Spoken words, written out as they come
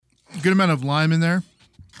Good amount of lime in there.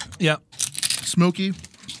 Yep. Smoky.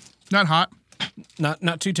 Not hot.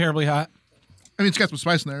 Not too terribly hot. I mean, it's got some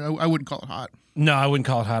spice in there. I wouldn't call it hot. No, I wouldn't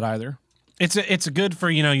call it hot either. It's a good for,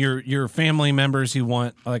 your family members who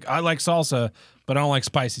want, like, I like salsa, but I don't like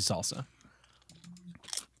spicy salsa.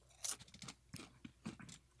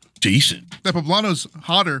 Decent. That poblano's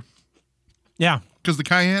hotter Yeah. because the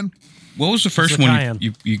cayenne. What was the first the one cayenne.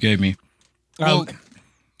 you gave me? Well,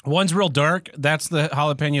 One's real dark. That's the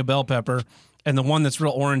jalapeno bell pepper. And the one that's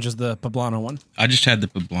real orange is the poblano one. I just had the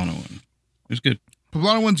poblano one. It was good.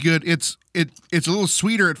 poblano one's good. It's a little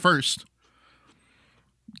sweeter at first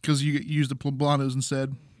because you use the poblanos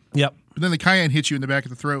instead. Yep. But then the cayenne hits you in the back of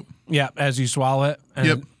the throat. Yeah, as you swallow it. And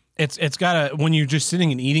Yep. It's got when you're just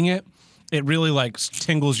sitting and eating it, it really like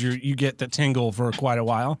tingles you get the tingle for quite a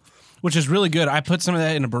while, which is really good. I put some of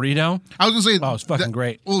that in a burrito. I was gonna say, Oh, it's fucking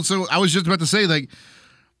great. Well, so I was just about to say, like,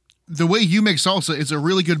 the way you make salsa, it's a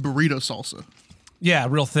really good burrito salsa. Yeah,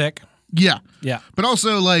 real thick. Yeah, Yeah. but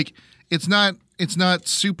also like it's not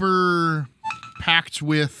super packed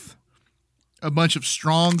with a bunch of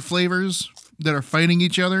strong flavors that are fighting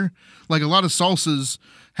each other. Like a lot of salsas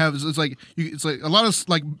have, it's like a lot of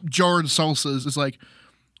like jarred salsas. It's like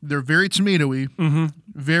they're very tomatoey,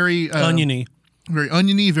 very Oniony. very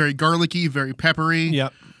oniony, very garlicky, very peppery.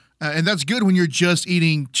 Yep. And that's good when you're just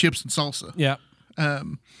eating chips and salsa. Yep.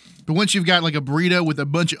 But once you've got like a burrito with a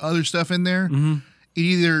bunch of other stuff in there,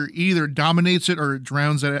 it either dominates it or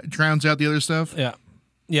drowns out the other stuff. Yeah.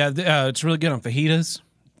 Yeah, it's really good on fajitas.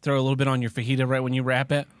 Throw a little bit on your fajita right when you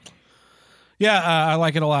wrap it. Yeah, I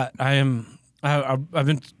like it a lot.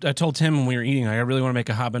 I told Tim when we were eating, I really want to make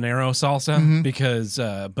a habanero salsa because,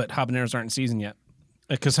 but habaneros aren't in season yet.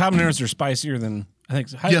 Because habaneros are spicier than, I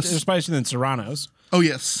think, Yes. they're spicier than serranos. Oh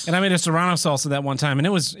yes, And I made a serrano salsa that one time, and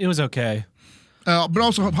it was okay. but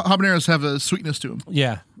also habaneros have a sweetness to them.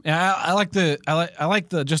 Yeah, I like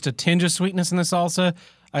the just a tinge of sweetness in the salsa.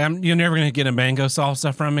 You're never gonna get a mango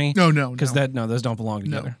salsa from me. No, because those don't belong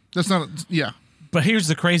together. No, that's not. Yeah. But here's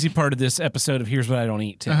the crazy part of this episode of Here's What I Don't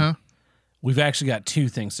Eat, Tim. We've actually got two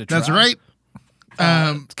things to try. That's right.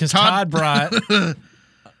 Because Todd brought.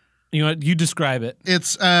 You describe it.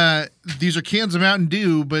 It's these are cans of Mountain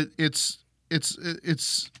Dew, but it's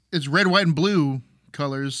red, white, and blue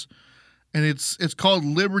colors, and it's called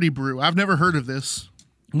Liberty Brew. I've never heard of this.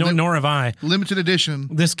 No, nor have I. Limited edition.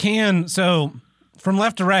 This can. So from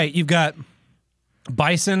left to right, you've got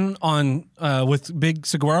bison on with big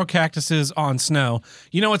saguaro cactuses on snow.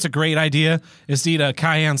 You know what's a great idea is to eat a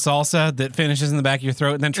cayenne salsa that finishes in the back of your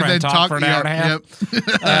throat and then try and talk for an hour and a half.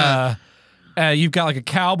 Yep. You've got like a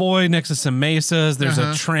cowboy next to some mesas. There's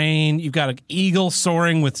a train. You've got an eagle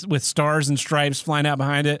soaring with stars and stripes flying out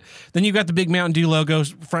behind it. Then you've got the big Mountain Dew logo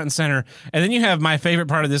front and center. And then you have my favorite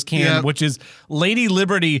part of this can, which is Lady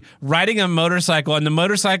Liberty riding a motorcycle. And the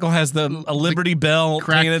motorcycle has a Liberty Bell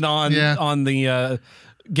painted on the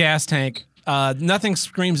gas tank. Nothing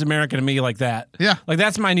screams America to me like that. Yeah. Like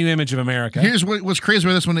that's my new image of America. Here's what's crazy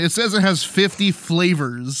about this one. It says it has 50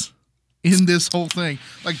 flavors in this whole thing.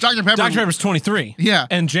 Like Dr. Pepper. Dr. Pepper's 23. Yeah.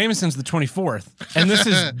 And Jameson's the 24th. And this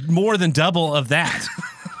is more than double of that.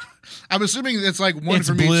 I'm assuming it's like one It's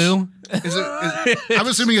from blue. I'm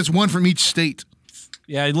assuming it's one from each state.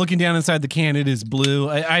 Yeah, looking down inside the can, it is blue.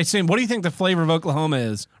 I assume, what do you think the flavor of Oklahoma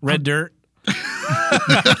is? Red dirt?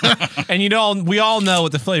 And we all know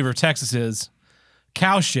what the flavor of Texas is.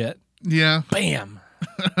 Cow shit. Yeah. Bam.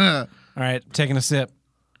 All right, taking a sip.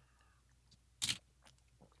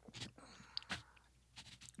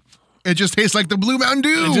 It just tastes like the Blue Mountain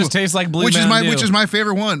Dew. It just tastes like Blue which Mountain Dew. Which is my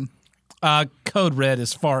favorite one. Code Red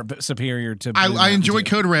is far superior to Blue I enjoy Mountain Dew.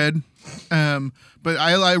 Code Red, but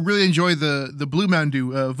I really enjoy the Blue Mountain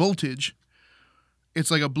Dew Voltage. It's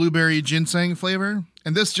like a blueberry ginseng flavor,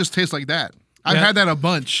 and this just tastes like that. I've had that a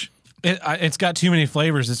bunch. It's got too many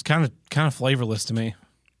flavors. It's kind of flavorless to me.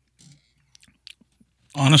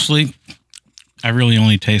 Honestly, I really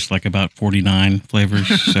only taste like about 49 flavors.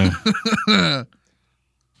 So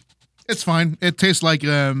it's fine. It tastes like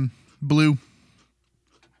blue.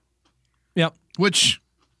 Yep. Which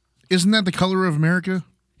isn't that the color of America?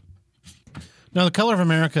 No, the color of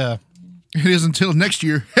America. It is until next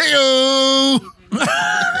year. Heyo!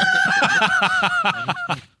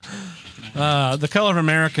 The color of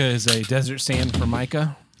America is a desert sand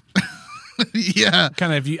formica. Yeah.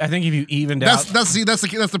 Kind of. I think if you evened out. That's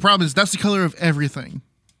the problem. Is that's the color of everything.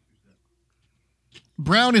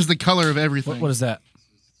 Brown is the color of everything. What is that?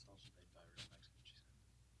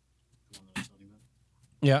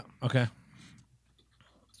 Yeah. Okay.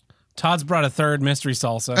 Todd's brought a third mystery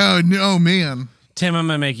salsa. Oh no, man! Tim, I'm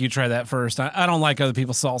gonna make you try that first. I don't like other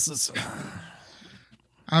people's salsas.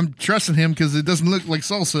 I'm trusting him because it doesn't look like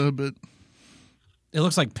salsa, but It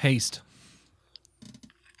looks like paste.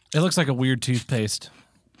 It looks like a weird toothpaste.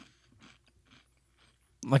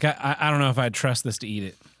 Like I don't know if I'd trust this to eat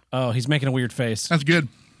it. Oh, he's making a weird face. that's good.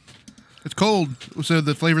 It's cold, so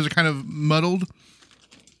the flavors are kind of muddled.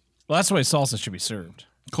 Well, that's the way salsa should be served.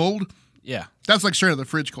 Cold? Yeah. That's like straight out of the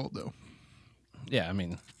fridge cold, though. Yeah, I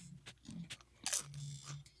mean,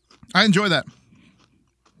 I enjoy that.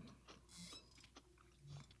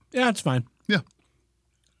 yeah, it's fine. Yeah.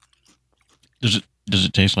 Does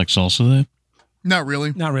it taste like salsa though? Not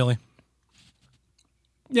really. Not really.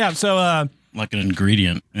 Yeah, so Like an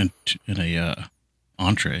ingredient in a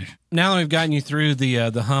entree. now that we've gotten you through the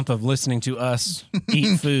hump of listening to us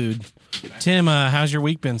eat food, Tim, how's your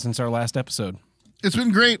week been since our last episode? It's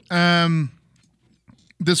been great.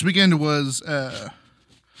 This weekend was.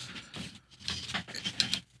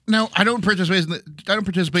 Now I don't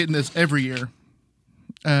participate in this every year.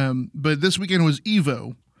 But this weekend was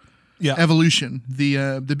Evo Yeah. Evolution,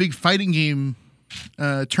 the big fighting game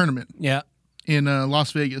tournament Yeah. in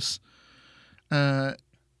Las Vegas. For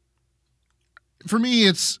me,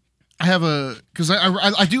 it's I have a because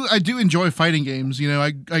I do enjoy fighting games. You know,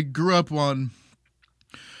 I grew up on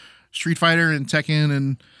Street Fighter and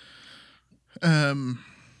Tekken and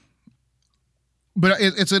but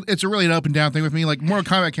it's a really an up and down thing with me. Like Mortal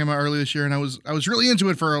Kombat came out early this year, and I was really into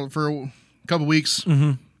it for a couple weeks,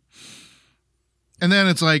 Mm-hmm. and then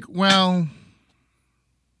it's like, well,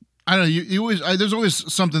 I don't know. You always there's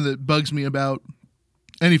always something that bugs me about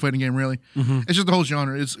any fighting game. Really, Mm-hmm. it's just the whole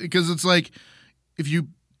genre. It's because it's like if you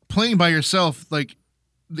playing by yourself, like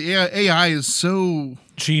the AI is so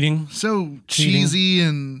Cheating, so Cheating. cheesy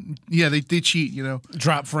and yeah, they cheat. You know,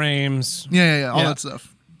 drop frames. yeah, all Yeah. that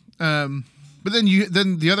stuff. But then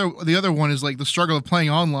the other one is like the struggle of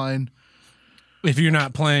playing online. If you're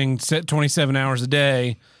not playing 27 hours a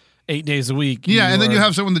day, 8 days a week. Yeah, and then you are-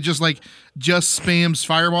 have someone that just spams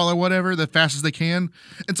Fireball or whatever the fastest they can.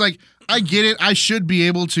 It's like I get it. I should be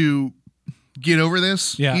able to get over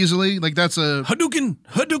this Yeah. easily. Like that's Hadouken.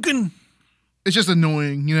 it's just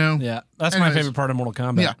annoying, you know. Yeah, that's my Anyways. favorite part of Mortal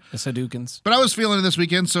Kombat. Yeah. the Hadoukens. But I was feeling it this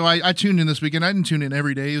weekend, so I tuned in this weekend. I didn't tune in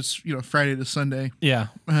every day. It's Friday to Sunday. Yeah,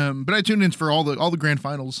 But I tuned in for all the grand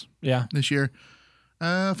finals yeah. this year.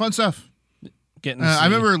 Fun stuff. Getting. I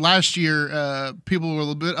remember last year, people were a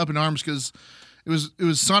little bit up in arms because it was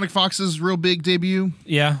Sonic Fox's real big debut,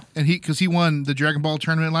 Yeah, and he won the Dragon Ball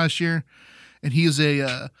tournament last year, and he is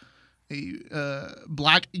a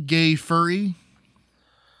black gay furry.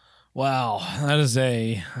 wow. That is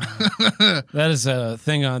a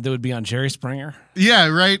thing that would be on Jerry Springer. Yeah,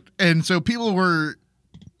 right. And so people were,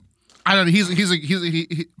 I don't know. He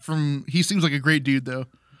seems like a great dude though.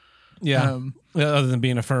 Yeah, other than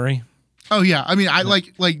being a furry. Oh yeah, I mean, I do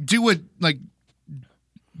what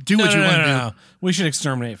you want to do. No. We should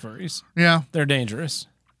exterminate furries. Yeah, They're dangerous.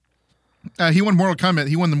 he won Mortal Kombat.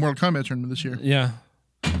 He won the Mortal Kombat tournament this year. Yeah.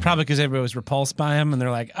 Probably because everybody was repulsed by him, and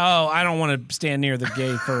they're like, "Oh, I don't want to stand near the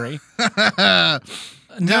gay furry."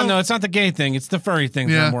 No, it's not the gay thing; it's the furry thing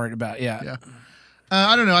that Yeah. I'm worried about. Yeah, Yeah.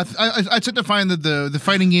 I don't know. I tend to find that the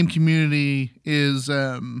fighting game community is,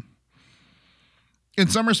 in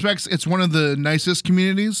some respects, it's one of the nicest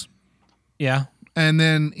communities, yeah, and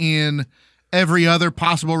then in every other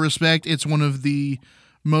possible respect, it's one of the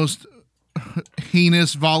most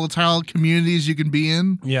heinous, volatile communities you can be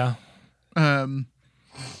in. yeah.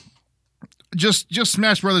 Just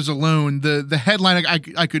Smash Brothers alone, the headline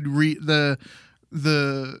I could read someone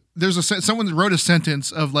that wrote a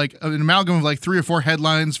sentence of like an amalgam of like 3 or 4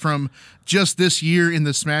 headlines from just this year in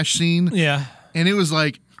the Smash scene, Yeah. and it was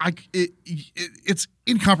like it's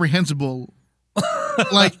incomprehensible.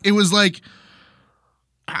 Like it was like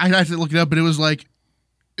I have to look it up, but it was like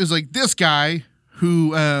this guy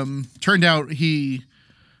who turned out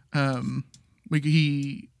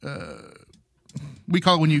we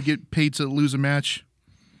call it when you get paid to lose a match.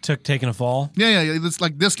 Taking a fall. Yeah. It's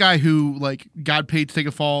like this guy who like got paid to take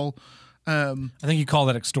a fall. I think you call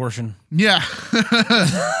that extortion. Yeah.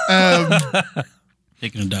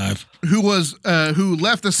 Taking a dive. who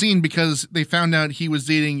left the scene because they found out he was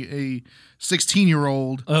dating a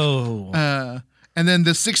 16-year-old. Oh, And then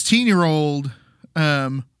the 16-year-old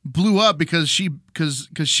blew up because she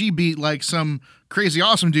beat like some crazy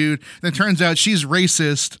awesome dude. And it turns out she's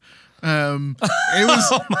racist. It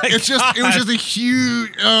was it was just a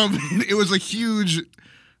huge it was a huge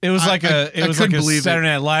it was like I a couldn't believe it. Saturday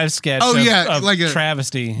Night Live sketch. Oh, of, yeah, of like a-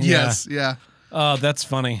 travesty. yes, yeah. Oh, that's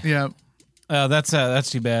funny. Yeah. That's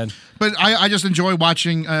too bad. But I just enjoy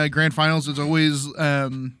watching grand finals. It's always I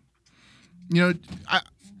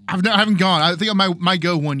haven't gone. I think I might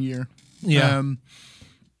go one year. Yeah.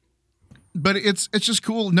 but it's just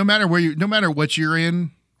cool. No matter what you're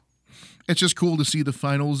in, it's just cool to see the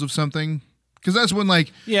finals of something. Because that's when the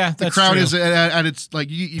that's crowd true. is at its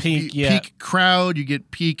peak crowd. You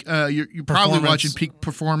get peak. You're probably watching peak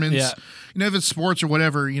performance. Yeah. If it's sports or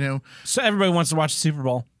whatever, So everybody wants to watch the Super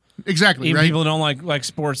Bowl. Exactly. Even right. people who don't like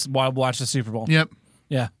sports watch the Super Bowl. Yep.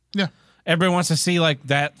 Yeah. Yeah. Everybody wants to see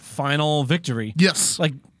that final victory. Yes.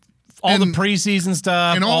 Like all the preseason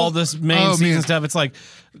stuff, and all this main season man. stuff. It's like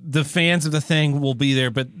the fans of the thing will be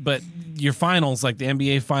there, but your finals, like the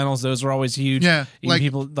NBA finals, those are always huge. Yeah, Even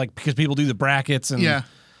people because people do the brackets and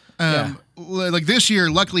like this year,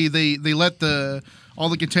 luckily they let all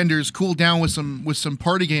the contenders cool down with some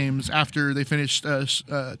party games after they finished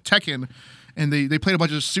Tekken, and they played a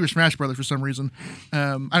bunch of Super Smash Brothers for some reason.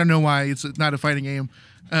 I don't know why it's not a fighting game.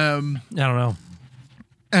 I don't know.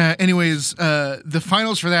 Anyways, the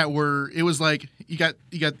finals for that it was like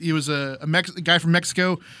it was a guy from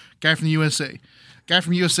Mexico, guy from the USA,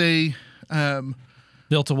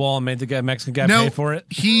 Built a wall and made the Mexican guy pay for it.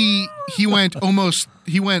 He went almost.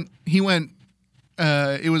 He went.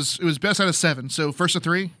 It was best out of 7. So first of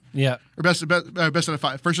 3. Yeah. Or best out of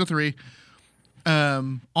 5. First of 3.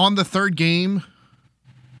 On the third game,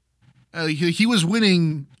 he was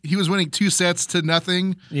winning. He was winning 2 sets to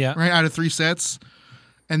nothing. Yeah. Right out of 3 sets,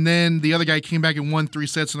 and then the other guy came back and won 3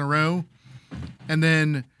 sets in a row, and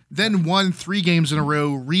then won 3 games in a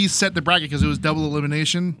row. Reset the bracket because it was double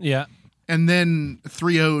elimination. Yeah. And then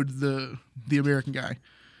 3-0'd the American guy.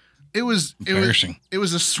 It was embarrassing. It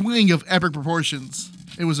was a swing of epic proportions.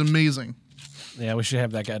 It was amazing. Yeah, we should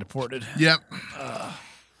have that guy deported. Yep.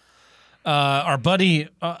 Our buddy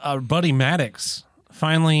Maddox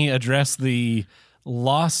finally addressed the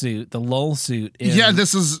lawsuit, the LOL suit. In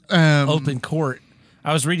this is open court.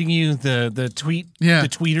 I was reading you the tweet, the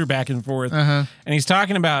tweeter back and forth, and he's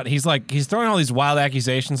talking about he's throwing all these wild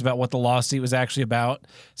accusations about what the lawsuit was actually about,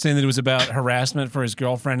 saying that it was about harassment for his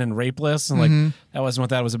girlfriend and rape lists, and that wasn't what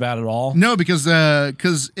that was about at all. No, because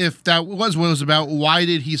if that was what it was about, why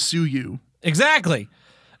did he sue you? Exactly.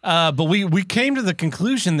 But we came to the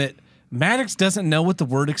conclusion that Maddox doesn't know what the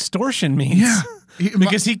word extortion means. Yeah.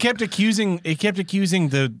 Because he kept accusing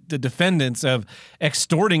the defendants of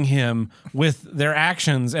extorting him with their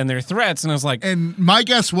actions and their threats, and I was like, and my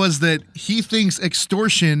guess was that he thinks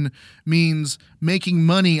extortion means making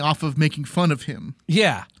money off of making fun of him.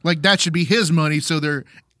 yeah, Like that should be his money, so they're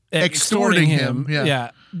extorting him.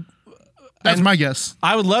 Yeah. That's my guess.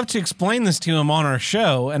 I would love to explain this to him on our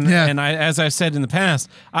show, and as I've said in the past,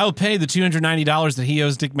 I will pay the $290 that he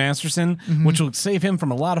owes Dick Masterson, which will save him from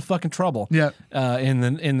a lot of fucking trouble. Yeah. In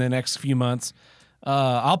the next few months,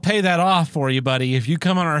 I'll pay that off for you, buddy. If you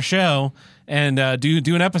come on our show and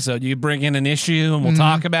do an episode, you bring in an issue and we'll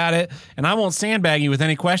talk about it, and I won't sandbag you with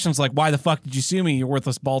any questions like why the fuck did you sue me, you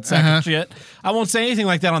worthless bald sack of shit. I won't say anything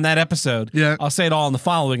like that on that episode. Yeah. I'll say it all in the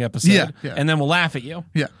following episode. Yeah. And then we'll laugh at you.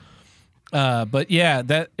 Yeah. But yeah,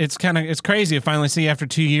 that it's crazy to finally see after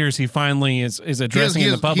 2 years he finally is addressing it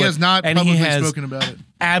in the public. He has not and publicly he has spoken about it.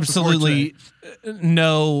 absolutely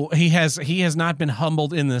no. He has not been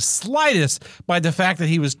humbled in the slightest by the fact that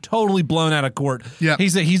he was totally blown out of court. Yeah.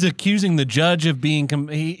 He's accusing the judge of being.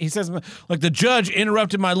 He says like the judge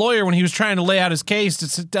interrupted my lawyer when he was trying to lay out his case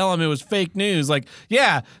to tell him it was fake news. Like,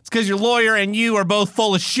 yeah, it's because your lawyer and you are both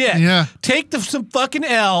full of shit. Yeah. Take some fucking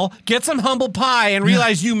L, get some humble pie, and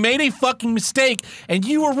realize you made a fucking mistake and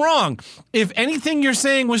you were wrong. If anything you're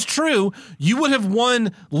saying was true, you would have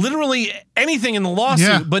won literally anything in the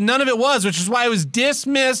lawsuit, but none of it was, which is why it was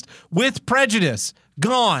dismissed with prejudice.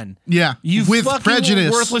 Gone. Yeah. You with fucking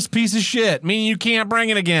prejudice. worthless piece of shit. Meaning you can't bring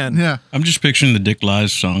it again. Yeah. I'm just picturing the Dick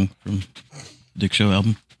Lies song from Dick Show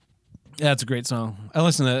album. Yeah, it's a great song. I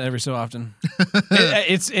listen to it every so often.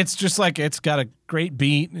 It's just like it's got a great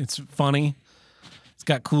beat. It's funny. It's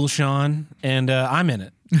got Cool Sean, and I'm in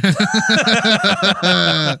it.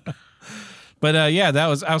 But yeah, I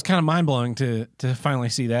was kind of mind blowing to finally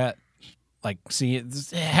see that, like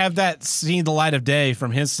have that see the light of day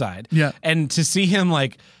from his side. Yeah, and to see him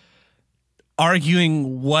like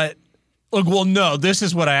arguing what. Like, well, no, this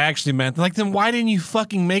is what I actually meant. Like, then why didn't you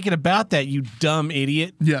fucking make it about that, you dumb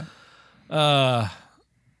idiot? Yeah.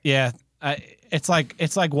 Yeah. It's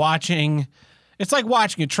like watching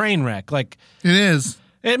a train wreck. Like it is.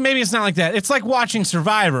 Maybe it's not like that. It's like watching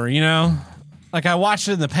Survivor, you know? Like I watched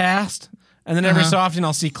it in the past, and then every so often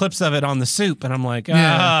I'll see clips of it on The Soup, and I'm like,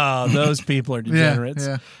 oh, those people are degenerates.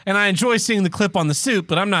 Yeah. And I enjoy seeing the clip on The Soup,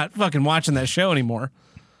 but I'm not fucking watching that show anymore.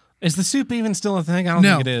 Is The Soup even still a thing? I don't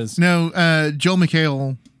think it is. No, Joel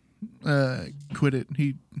McHale quit it.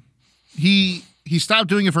 He stopped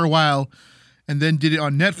doing it for a while, and then did it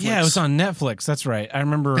on Netflix. Yeah, it was on Netflix. That's right. I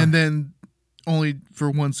remember. And then only for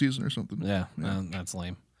one season or something. Yeah, that's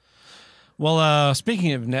lame. Well,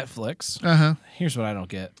 speaking of Netflix, here's what I don't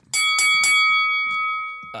get.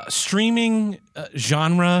 Streaming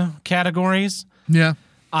genre categories. Yeah.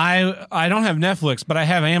 I don't have Netflix, but I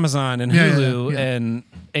have Amazon and Hulu and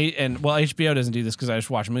HBO doesn't do this because I just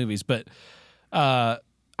watch movies, but I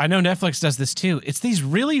know Netflix does this too. It's these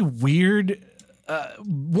really weird.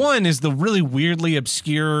 One is the really weirdly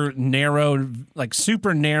obscure, narrow, like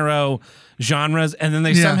super narrow genres, and then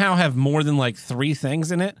they somehow have more than like 3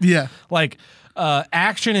 things in it. Yeah, like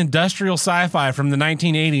action industrial sci-fi from the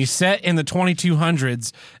 1980s, set in the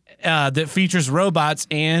 2200s. That features robots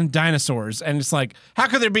and dinosaurs. And it's like, how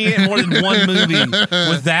could there be more than one movie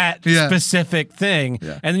with that specific thing?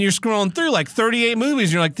 Yeah. And then you're scrolling through like 38 movies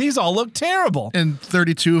and you're like, these all look terrible. And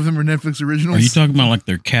 32 of them are Netflix originals. Are you talking about like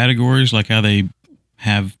their categories, like how they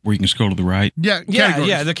have where you can scroll to the right? Yeah,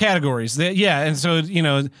 the categories. And so, you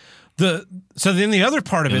know, so then the other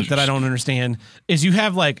part of it that I don't understand is you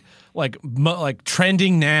have like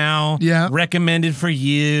trending now, recommended for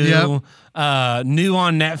you, new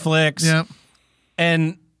on Netflix. Yep.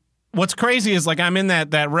 And what's crazy is like I'm in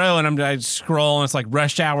that row and I scroll and it's like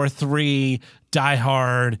Rush Hour 3, Die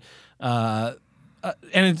Hard, and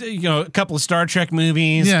it's, you know, a couple of Star Trek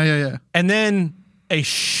movies. Yeah. And then a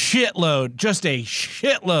shitload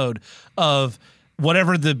of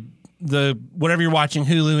whatever whatever you're watching,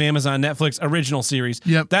 Hulu, Amazon, Netflix, original series.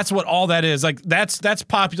 Yep. That's what all that is. Like that's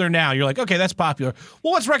popular now. You're like, okay, that's popular.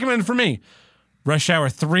 Well, what's recommended for me? Rush Hour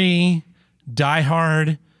 3, Die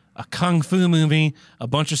Hard, a Kung Fu movie, a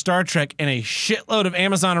bunch of Star Trek, and a shitload of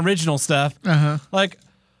Amazon original stuff. Like,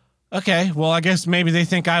 okay, well, I guess maybe they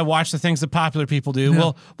think I watch the things that popular people do.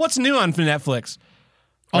 Well, what's new on Netflix?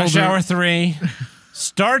 Rush Hour 3,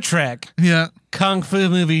 Star Trek, Kung Fu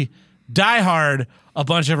movie, Die Hard, a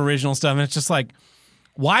bunch of original stuff. And it's just like,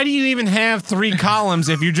 why do you even have 3 columns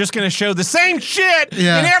if you're just going to show the same shit in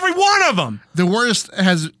every one of them? The worst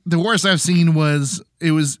I've seen was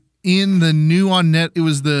it was in the new on net. It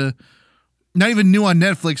was not even new on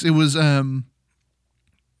Netflix. It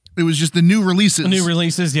was just the new releases. New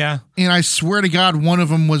releases, yeah. And I swear to God, one of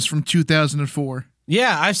them was from 2004.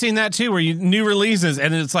 Yeah, I've seen that too, where new releases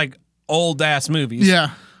and it's like old ass movies.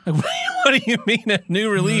 Yeah. What do you mean a new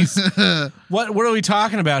release? What are we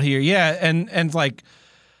talking about here? Yeah, and like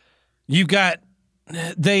you got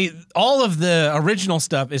all of the original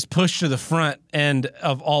stuff is pushed to the front end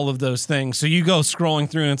of all of those things. So you go scrolling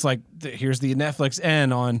through and it's like, here's the Netflix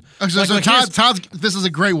N on. Todd, this is a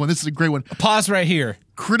great one. Pause right here.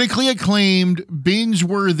 Critically acclaimed,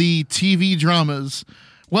 binge-worthy TV dramas.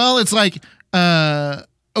 Well, it's like,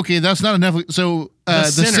 okay, that's not a Netflix. So The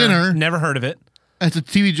Sinner. Never heard of it. It's a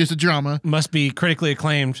TV, just a drama. Must be critically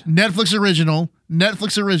acclaimed. Netflix original,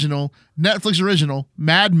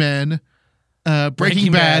 Mad Men,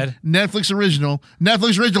 Breaking Bad, Netflix original,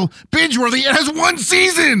 binge-worthy. It has 1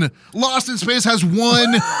 season. Lost in Space has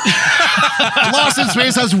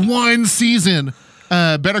one season.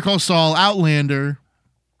 Better Call Saul, Outlander,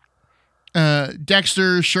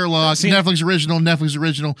 Dexter, Sherlock, Netflix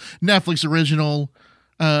original.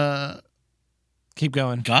 Keep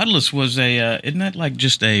going. Godless was isn't that like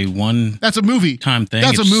just a one? That's a movie. Time thing.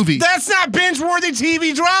 That's a movie. That's not binge-worthy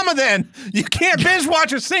TV drama. Then you can't binge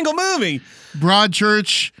watch a single movie.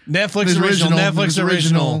 Broadchurch, Netflix original,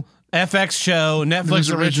 FX show,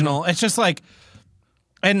 Netflix original. It's just like,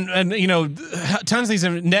 and you know, tons of these.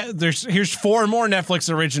 Here's 4 more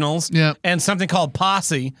Netflix originals. Yeah, and something called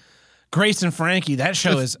Posse. Grace and Frankie. That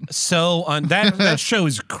show is that show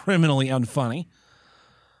is criminally unfunny.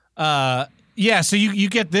 Yeah, so you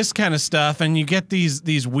get this kind of stuff, and you get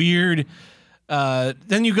these weird.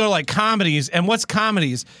 Then you go to like comedies, and what's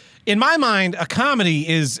comedies? In my mind, a comedy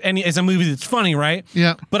is a movie that's funny, right?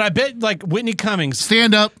 Yeah. But I bet like Whitney Cummings,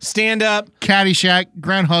 Stand Up, Caddyshack,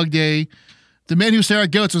 Groundhog Day, The Man Who Stared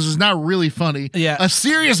at Goats, which is not really funny. Yeah. A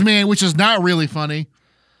Serious Man, which is not really funny.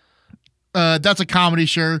 That's a comedy,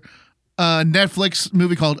 sure. Netflix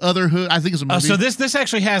movie called Otherhood. I think it's a movie. So this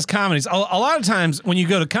actually has comedies. A lot of times when you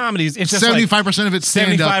go to comedies, it's just 75% of it's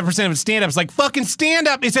stand up. 75% of it's stand up. It's like fucking stand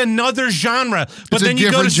up. It's another genre. But then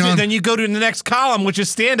you go to the next column, which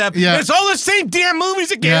is stand up. Yeah. It's all the same damn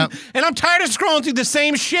movies again. Yeah. And I'm tired of scrolling through the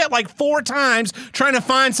same shit like 4 times trying to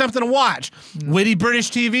find something to watch. Witty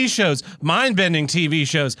British TV shows, mind-bending TV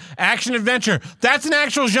shows, action adventure. That's an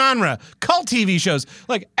actual genre. Cult TV shows,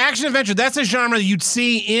 like action adventure. That's a genre you'd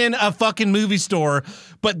see in a fucking movie store,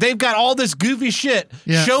 but they've got all this goofy shit.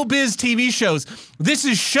 Yeah. Showbiz TV shows. This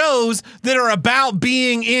is shows that are about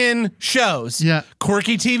being in shows. Yeah.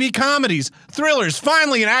 Quirky TV comedies, thrillers,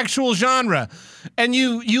 finally an actual genre. And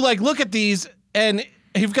you like look at these and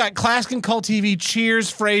You've got classic and cult TV,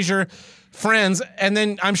 Cheers, Frasier, Friends, and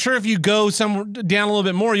then I'm sure if you go somewhere down a little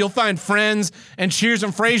bit more, you'll find Friends and Cheers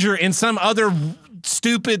and Frasier in some other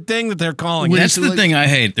stupid thing that they're calling it. That's the thing I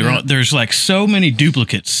hate. There's like so many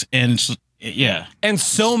duplicates, and and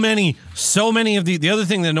so many of the other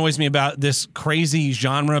thing that annoys me about this crazy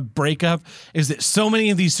genre breakup is that so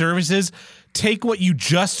many of these services take what you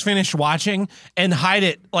just finished watching and hide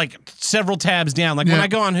it like several tabs down. Like when I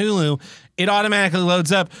go on Hulu, it automatically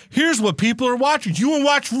loads up. Here's what people are watching. You want to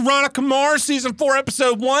watch Veronica Mars season 4,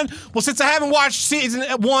 episode 1? Well, since I haven't watched season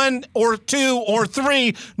 1 or 2 or 3,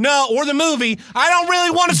 or the movie, I don't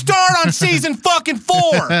really want to start on season fucking 4.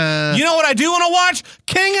 You know what I do want to watch?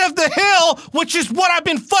 King of the Hill, which is what I've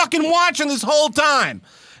been fucking watching this whole time.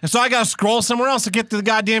 And so I got to scroll somewhere else to get to the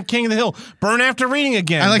goddamn King of the Hill. Burn After Reading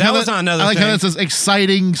again. That was on another thing. I like how that says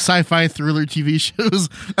exciting sci-fi thriller TV shows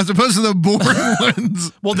as opposed to the boring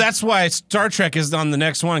ones. Well, that's why Star Trek is on the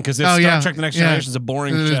next one, because Star Trek The Next Generation is a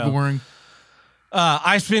boring show. It is boring.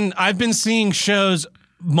 I've been seeing shows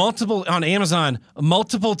on Amazon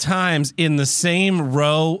multiple times in the same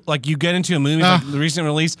row. Like you get into a movie, like the recent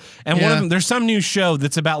release, and one of them, there's some new show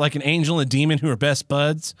that's about like an angel and a demon who are best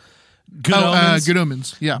buds. Good Omens. Good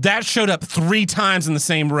Omens. Yeah. That showed up 3 times in the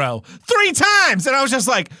same row. 3 times! And I was just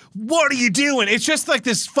like, what are you doing? It's just like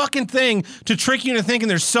this fucking thing to trick you into thinking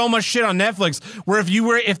there's so much shit on Netflix where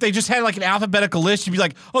if they just had like an alphabetical list, you'd be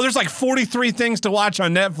like, oh, there's like 43 things to watch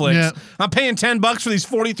on Netflix. Yeah. I'm paying $10 for these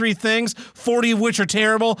 43 things, 40 of which are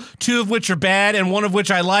terrible, 2 of which are bad, and 1 of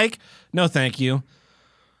which I like. No, thank you.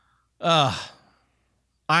 I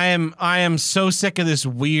am so sick of this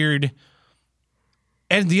weird...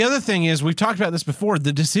 And the other thing is, we've talked about this before,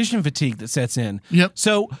 the decision fatigue that sets in. Yep.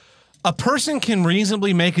 So a person can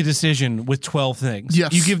reasonably make a decision with 12 things.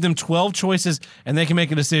 Yes. You give them 12 choices and they can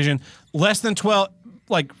make a decision. Less than 12,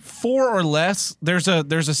 like 4 or less, there's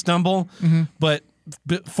a stumble. Mm-hmm. But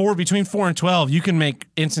between 4 and 12, you can make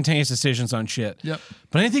instantaneous decisions on shit. Yep.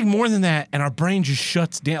 But anything more than that, and our brain just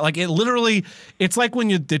shuts down. Like it's like when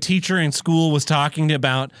the teacher in school was talking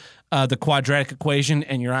about the quadratic equation,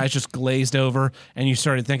 and your eyes just glazed over, and you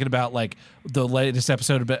started thinking about like the latest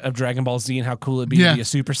episode of Dragon Ball Z and how cool it'd be to be a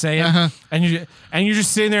Super Saiyan, and you're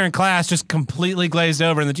just sitting there in class, just completely glazed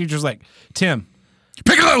over, and the teacher's like, "Tim,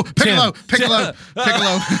 Piccolo.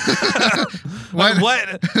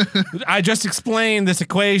 What? I just explained this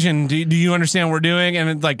equation. Do you understand what we're doing?" And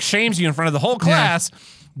it like shames you in front of the whole class. Yeah.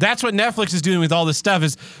 That's what Netflix is doing with all this stuff.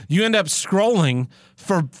 Is you end up scrolling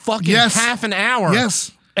for fucking half an hour.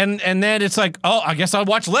 Yes. And then it's like, oh, I guess I'll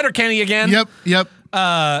watch Letterkenny again. Yep.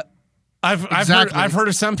 I've heard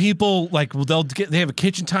of some people like they have a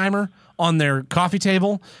kitchen timer on their coffee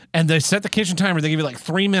table, and they set the kitchen timer. They give you like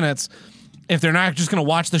 3 minutes if they're not just going to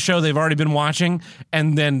watch the show they've already been watching,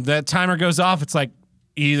 and then that timer goes off. It's like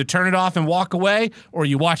you either turn it off and walk away, or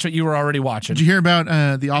you watch what you were already watching. Did you hear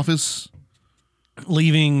about The Office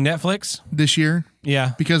leaving Netflix this year?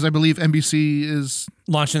 Yeah, because I believe NBC is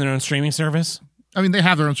launching their own streaming service. I mean, they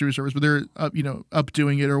have their own streaming service, but they're up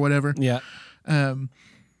doing it or whatever. Yeah. And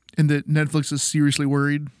that Netflix is seriously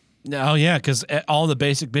worried. Oh yeah, because all the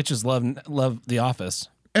basic bitches love The Office.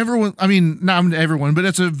 Everyone, I mean, not everyone, but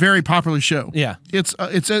it's a very popular show. Yeah. It's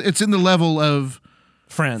in the level of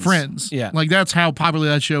Friends. Yeah. Like that's how popular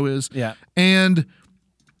that show is. Yeah. And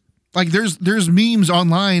like there's memes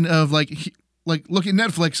online of like look at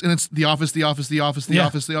Netflix and it's The Office. Because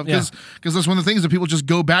that's one of the things that people just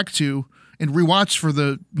go back to and rewatch for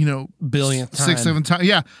the billionth time. 6, 7 times.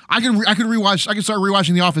 Yeah, I could rewatch. I could start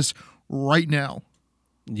rewatching The Office right now.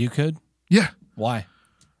 You could? Yeah. Why?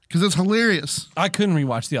 Because it's hilarious. I couldn't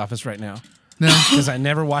rewatch The Office right now. No, because I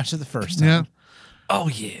never watched it the first time. Yeah. Oh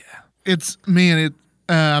yeah.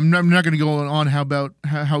 I'm not going to go on how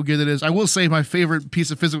good it is. I will say my favorite piece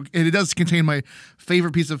of physical, and it does contain my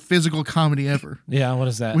favorite piece of physical comedy ever. Yeah, what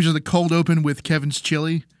is that? Which is the cold open with Kevin's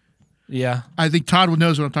chili. Yeah. I think Todd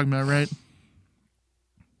knows what I'm talking about, right?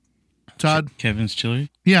 Todd? Kevin's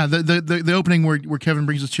chili? Yeah, the opening where Kevin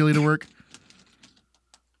brings his chili to work.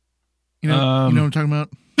 You know what I'm talking about?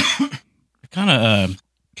 It kind of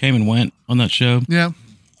came and went on that show. Yeah.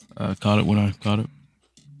 Caught it when I caught it.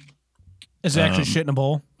 Is it actually shit in a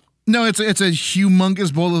bowl? No, it's a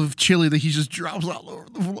humongous bowl of chili that he just drops all over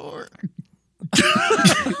the floor.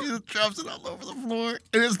 He just drops it all over the floor.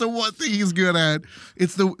 And it's the one thing he's good at.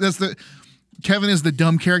 Kevin is the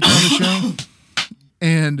dumb character on the show.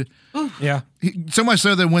 And yeah, so much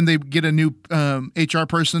so that when they get a new HR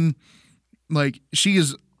person, like she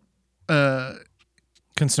is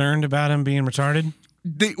concerned about him being retarded.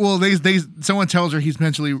 Someone tells her he's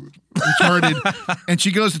mentally retarded, and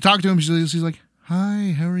she goes to talk to him. She's like,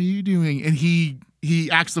 "Hi, how are you doing?" And he he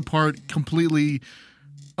acts the part completely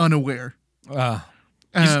unaware.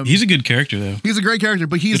 He's a good character though. He's a great character,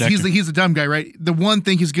 but he's the dumb guy, right? The one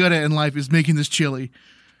thing he's good at in life is making this chili.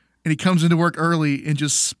 And he comes into work early and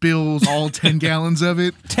just spills all 10 gallons of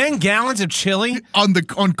it 10 gallons of chili on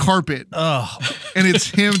carpet. Oh, And it's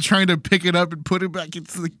him trying to pick it up and put it back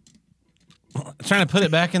into the. trying to put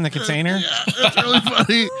it back in the container. Yeah, it's really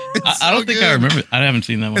funny. I don't think I remember. I haven't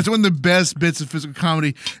seen that one. It's one of the best bits of physical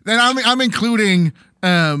comedy. Then I'm including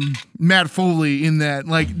Matt Foley in that.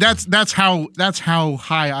 Like that's how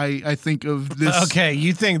high I think of this. Okay,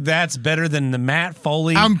 you think that's better than the Matt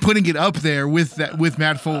Foley? I'm putting it up there with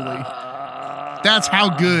Matt Foley. That's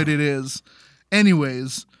how good it is.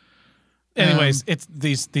 Anyways, it's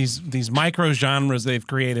these micro genres they've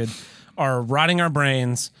created are rotting our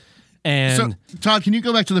brains. And so Todd, can you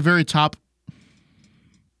go back to the very top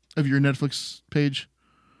of your Netflix page?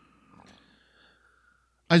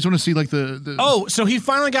 I just want to see like the. Oh, so he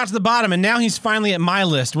finally got to the bottom, and now he's finally at my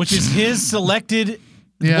list, which is his selected.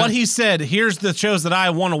 Yeah. What he said. Here's the shows that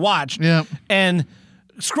I want to watch. Yeah. And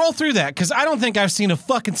scroll through that because I don't think I've seen a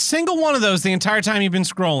fucking single one of those the entire time you've been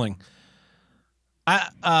scrolling.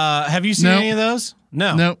 Have you seen Nope. any of those?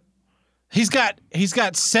 No. Nope. He's got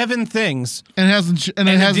 7 things, And it hasn't. And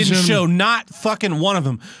it hasn't didn't show shown. not fucking one of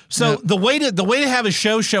them. So Yeah. the way to have a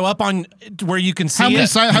show up on where you can see How many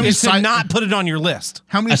it how many is to sci- not put it on your list.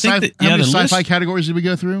 How many I think sci- that- how many the sci-fi list- categories did we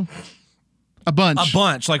go through? A bunch. A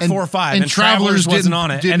bunch, like And- 4 or 5, and and Travelers wasn't didn't-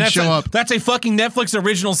 on it. didn't And that's show up. That's a fucking Netflix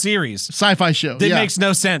original series. Sci-fi show. That yeah. makes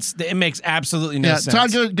no sense. It makes absolutely no Yeah.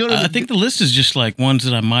 sense. Todd, go to. I think the list is just like ones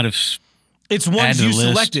that I might have. It's Add ones to the you list.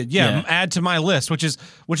 selected. Yeah, Yeah. add to my list, which is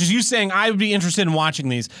you saying I would be interested in watching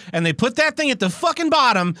these. And they put that thing at the fucking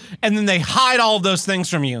bottom, and then they hide all of those things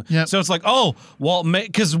from you. Yep. So it's like, oh, well,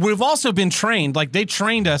 because we've also been trained. Like, they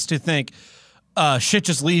trained us to think shit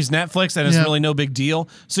just leaves Netflix, and it's Yep. really no big deal.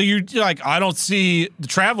 So you're like, I don't see The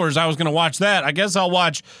Travelers. I was going to watch that. I guess I'll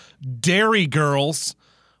watch Dairy Girls.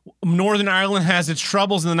 Northern Ireland has its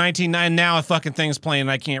troubles in the 1990s. Now a fucking thing's playing,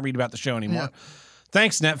 and I can't read about the show anymore. Yeah.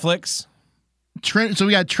 Thanks, Netflix. So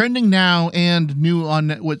we got trending now and new on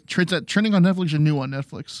trending on Netflix and new on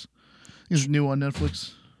Netflix. Is new on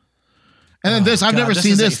Netflix. And then this, I've God, never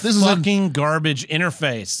seen this. This is fucking garbage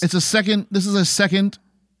interface. it's a second. This is a second.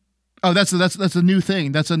 Oh, that's a new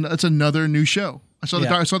thing. That's another new show. I saw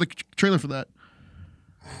Yeah. I saw the trailer for that.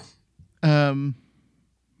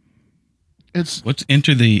 It's What's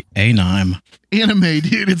Enter the Anime? anime,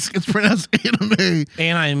 dude. It's pronounced anime.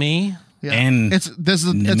 Anime, Yeah, An- it's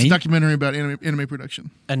a Nime? documentary about anime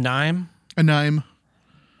production. anime. Anime.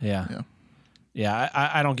 Yeah. Yeah,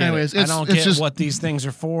 I don't get Anyways, it. I it's- don't it's get just- what these things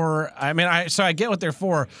are for. I mean, I get what they're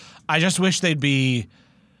for. I just wish they'd be.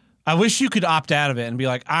 I wish you could opt out of it and be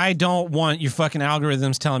like, I don't want your fucking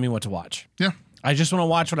algorithms telling me what to watch. Yeah. I just want to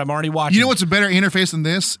watch what I'm already watching. You know what's a better interface than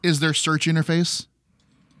this? Is their search interface.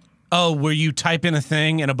 Oh, where you type in a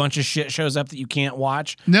thing and a bunch of shit shows up that you can't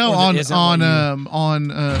watch? No, Or that isn't what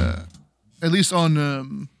you- at least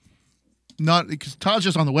on not because Todd's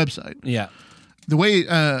just on the website. Yeah. The way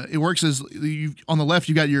it works is you on the left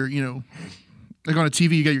you got your like on a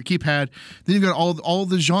TV you got your keypad. Then you've got all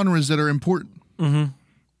the genres that are important.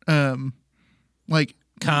 Like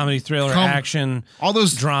Comedy, thriller, action, all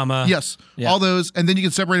those drama. Yes, Yeah. all those, and then you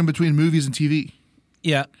can separate them between movies and TV.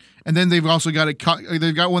 Yeah. And then they've also got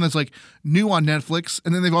they've got one that's like new on Netflix,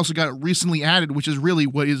 and then they've also got it recently added, which is really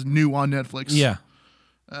what is new on Netflix. Yeah.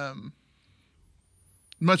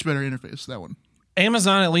 Much better interface, that one.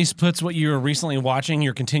 Amazon at least puts what you're recently watching,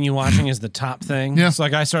 your continue watching is the top thing. Yeah. So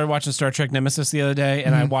like I started watching Star Trek Nemesis the other day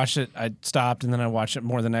and I watched it, I stopped and then I watched it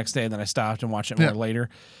more the next day and then I stopped and watched it more Yeah. later.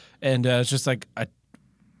 And it's just like a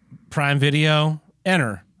Prime Video,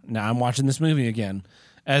 enter. Now I'm watching this movie again.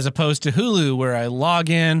 As opposed to Hulu where I log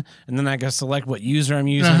in and then I got to select what user I'm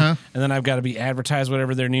using and then I've got to be advertised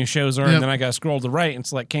whatever their new shows are Yep. and then I got to scroll to the right and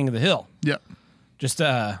select King of the Hill. Yeah. Just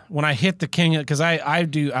when I hit the king, because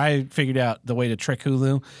I figured out the way to trick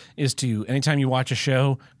Hulu is to anytime you watch a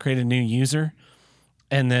show, create a new user,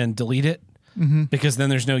 and then delete it, because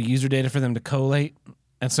then there's no user data for them to collate,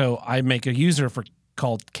 and so I make a user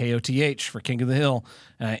called KOTH for King of the Hill,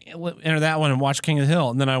 and I enter that one and watch King of the Hill,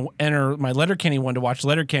 and then I enter my Letterkenny one to watch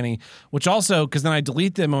Letterkenny, which also because then I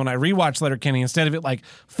delete them when I rewatch Letterkenny instead of it like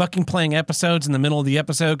fucking playing episodes in the middle of the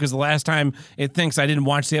episode because the last time it thinks I didn't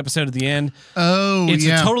watch the episode at the end. Oh, It's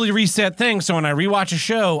yeah. a totally reset thing. So when I rewatch a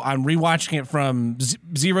show, I'm rewatching it from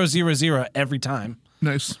 000 every time.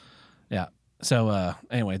 Nice. Yeah. So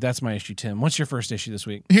anyway, that's my issue, Tim. What's your first issue this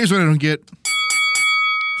week? Here's what I don't get.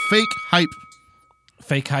 Fake hype.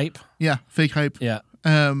 Fake hype. Yeah, fake hype. Yeah.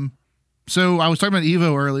 So I was talking about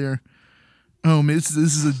Evo earlier, Oh, man, this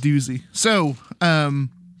is a doozy. So,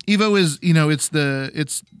 Evo is, it's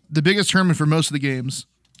the biggest tournament for most of the games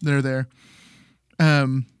that are there.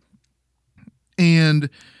 And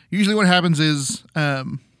usually what happens is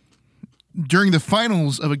during the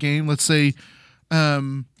finals of a game, let's say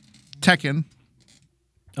Tekken,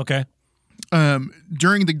 Okay.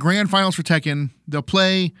 during the grand finals for Tekken, they'll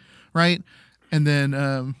play, right? And then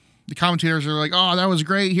the commentators are like, oh, that was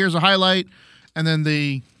great. Here's a highlight. And then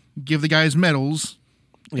they give the guys medals.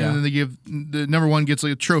 Yeah. And then they give the number one gets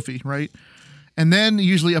like a trophy, right? And then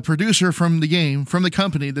usually a producer from the game, from the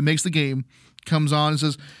company that makes the game, comes on and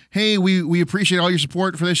says, "Hey, we appreciate all your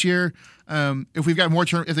support for this year. If they got more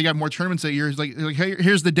tournaments that year, it's like hey,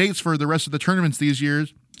 here's the dates for the rest of the tournaments these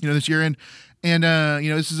years, this year, and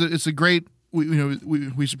it's a great we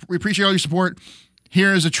appreciate all your support.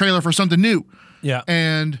 Here is a trailer for something new." Yeah.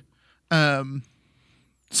 And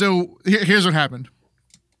so here's what happened.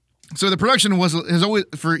 So the production has always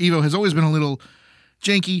been a little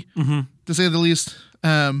janky, to say the least.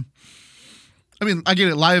 I mean, I get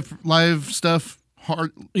it. Live stuff,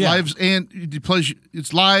 hard lives, and plus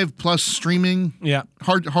it's live plus streaming. Yeah.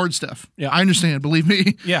 Hard stuff. Yeah. I understand. Believe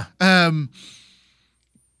me. Yeah.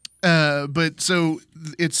 But so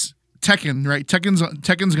it's Tekken, right?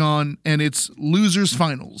 Tekken's gone, and it's losers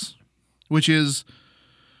finals, which is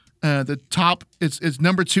the top. It's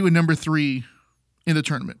number 2 and number 3 in the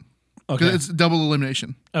tournament. Okay. It's double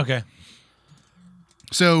elimination. Okay.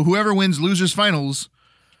 So whoever wins losers finals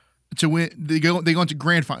to win, they go into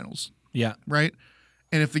grand finals, Yeah. right?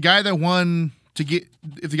 And if the guy that won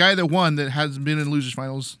that hasn't been in losers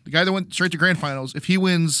finals, the guy that went straight to grand finals, if he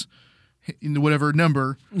wins in whatever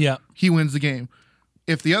number, Yeah. he wins the game.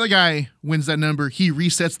 If the other guy wins that number, he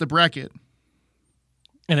resets the bracket.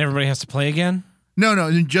 And everybody has to play again?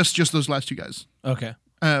 No, just those last 2 guys. Okay.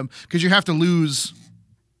 Because you have to lose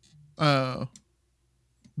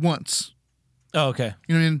once. Oh, okay.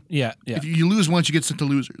 You know what I mean? Yeah. Yeah. If you lose once, you get sent to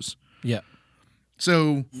losers. Yeah.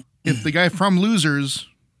 So if the guy from losers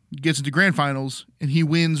gets into grand finals and he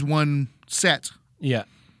wins one set, Yeah.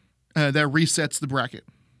 that resets the bracket.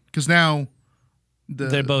 Because now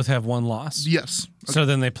They both have one loss. yes. So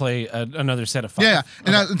then they play another set of 5. Yeah.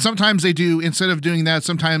 And sometimes they do, instead of doing that,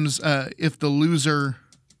 sometimes if the loser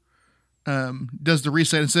does the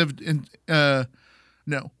reset,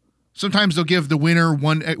 no. Sometimes they'll give the winner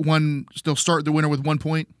they'll start the winner with 1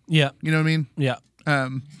 point. Yeah. You know what I mean? Yeah.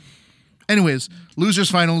 Anyways, losers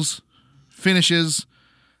finals finishes.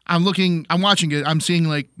 I'm watching it. I'm seeing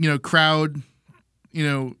crowd,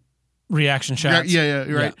 Reaction shots. Yeah,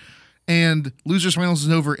 right. And losers finals is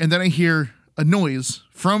over, and then I hear a noise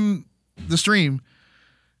from the stream,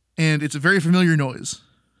 and it's a very familiar noise.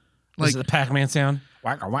 Is it the Pac-Man sound?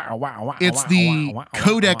 It's the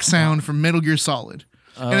codec sound from Metal Gear Solid.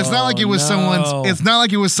 And it's not like it was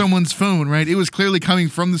someone's phone, right? It was clearly coming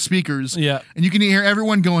from the speakers. Yeah. And you can hear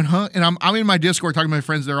everyone going, huh? And I'm in my Discord talking to my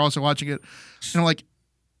friends, they're also watching it. And I'm like,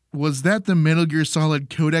 was that the Metal Gear Solid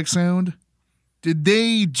codec sound? Did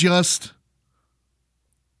they just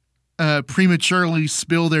prematurely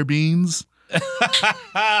spill their beans?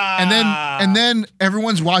 and then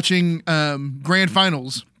everyone's watching grand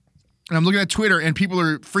finals. And I'm looking at Twitter and people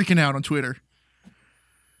are freaking out on Twitter.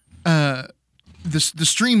 The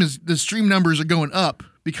stream numbers are going up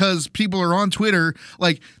because people are on Twitter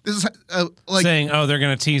this is saying, "Oh, they're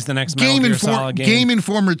going to tease the next Metal Gear Solid game." Game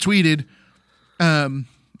Informer tweeted,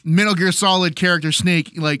 Metal Gear Solid character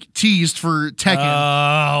Snake teased for Tekken,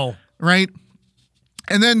 Oh, right?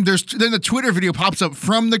 And then the Twitter video pops up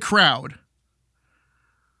from the crowd.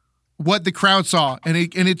 What the crowd saw, and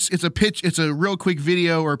it's a pitch. It's a real quick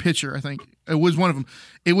video or picture. I think it was one of them.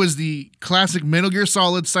 It was the classic Metal Gear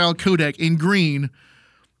Solid style codec in green,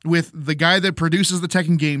 with the guy that produces the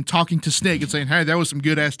Tekken game talking to Snake and saying, "Hey, that was some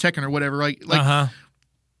good ass Tekken or whatever." Like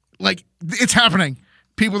it's happening.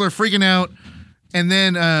 People are freaking out, and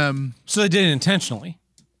then so they did it intentionally.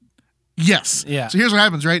 yes, Yeah. So here's what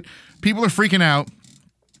happens, right? People are freaking out.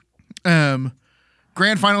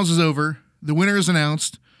 Grand finals is over. The winner is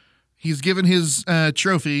announced. He's given his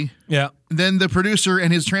trophy. Yeah. Then the producer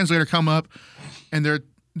and his translator come up, and here's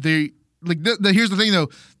the thing though.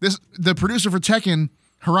 The producer for Tekken,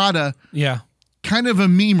 Harada, Yeah. kind of a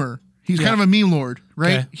memer. He's kind of a meme lord,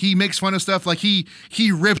 right? Okay. He makes fun of stuff like he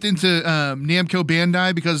ripped into Namco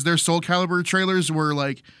Bandai because their Soul Calibur trailers were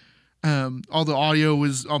all the audio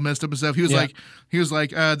was all messed up and stuff. He was like,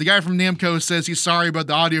 the guy from Namco says he's sorry about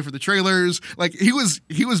the audio for the trailers. Like he was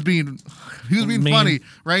being funny,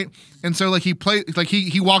 right? And so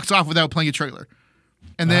he walks off without playing a trailer,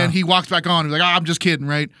 and then he walks back on. He's like, I'm just kidding,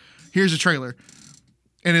 right? Here's a trailer,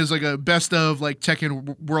 and it's like a best of like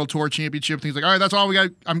Tekken World Tour Championship thing. He's like, all right, that's all we got.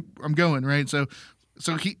 I'm going, right. So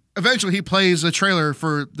he eventually he plays a trailer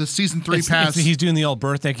for the season 3 pass. He's doing the old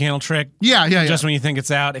birthday candle trick. Yeah. Just when you think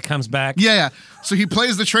it's out, it comes back. Yeah. So he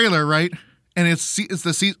plays the trailer, right? And it's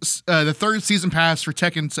the third season pass for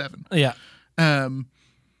Tekken 7. Yeah.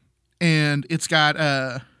 And it's got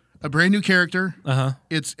a brand new character.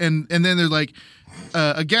 It's and then there's like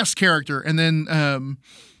a guest character, and then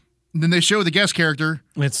they show the guest character.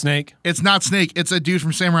 It's Snake. It's not Snake. It's a dude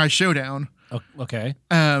from Samurai Showdown. Okay.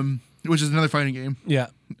 Which is another fighting game. Yeah.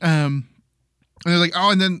 And they're like, oh,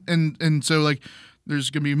 and then and so like there's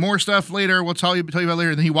gonna be more stuff later. We'll tell you about later.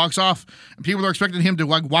 And then he walks off, and people are expecting him to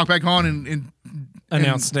like walk back on and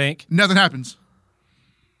announce Snake. Nothing happens.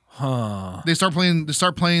 Huh. They start playing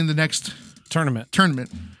the next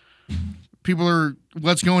Tournament. People are,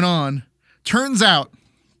 what's going on? Turns out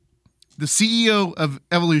the CEO of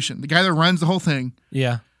Evolution, the guy that runs the whole thing,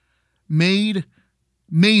 Yeah. made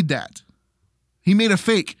that. He made a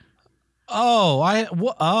fake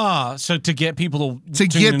Oh, so to get people to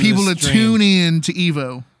get people to tune in to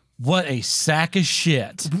Evo. What a sack of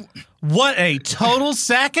shit. What a total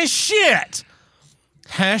sack of shit.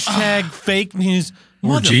 Hashtag fake news.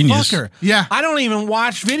 Or genius. Motherfucker. Yeah. I don't even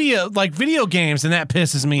watch video games, and that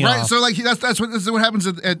pisses me Right, off. so like that's what happens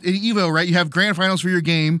at Evo, right? You have grand finals for your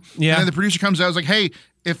game, Yeah. and then the producer comes out and is like, "Hey,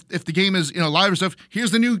 if the game is live or stuff, here's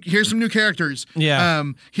some new characters. Yeah.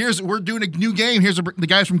 We're doing a new game. Here's the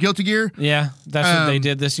guys from Guilty Gear. Yeah, that's what they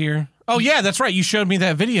did this year. Oh yeah, that's right. You showed me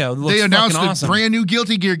that video. It looks They announced fucking a awesome. brand new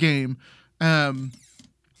Guilty Gear game, and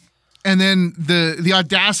then the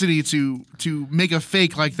audacity to make a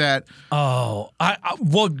fake like that. Oh, I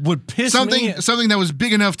what would piss me Something that was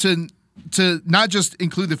big enough to not just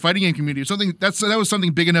include the fighting game community. That was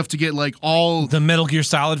something big enough to get like all the Metal Gear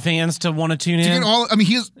Solid fans to want to tune in. get all. I mean,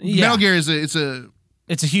 Metal Gear is It's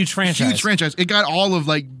a huge franchise. huge franchise. It got all of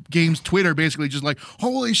like games Twitter basically just like,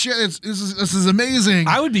 holy shit, this is amazing.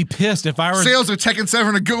 I would be pissed if I were Sales of Tekken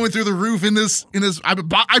 7 are going through the roof in this. I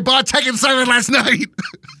bought Tekken 7 last night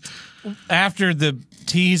after the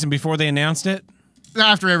tease and before they announced it.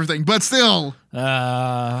 after everything, but still.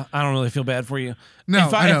 I don't really feel bad for you. No,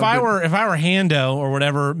 if I know, I but- were Hando or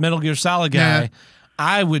whatever Metal Gear Solid guy, Yeah.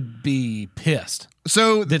 I would be pissed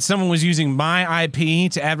So that someone was using my IP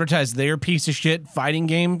to advertise their piece of shit fighting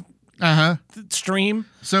game stream.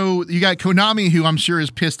 So you got Konami, who I'm sure is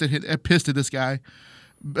pissed at this guy.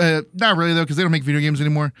 Not really though, because they don't make video games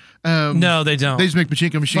anymore. No, they don't. They just make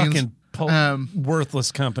pachinko machines. Fucking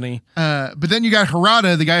worthless company. But then you got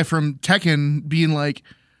Harada, the guy from Tekken, being like,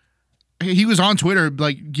 he was on Twitter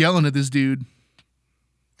like yelling at this dude.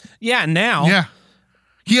 Yeah, now. Yeah,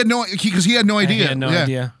 he had no idea. He had no Yeah.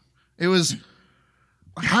 idea. It was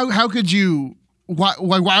how could you?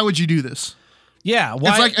 Why would you do this? Yeah, why?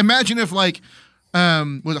 It's like, imagine if like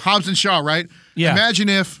with Hobbs and Shaw, right? Yeah. Imagine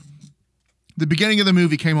if the beginning of the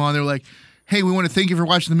movie came on, they're like, hey, we want to thank you for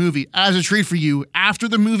watching the movie. As a treat for you, after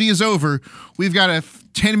the movie is over, we've got a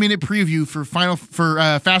 10-minute preview for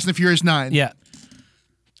Fast and the Furious 9. yeah.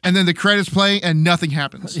 And then the credits play and nothing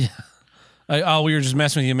happens. Yeah. We were just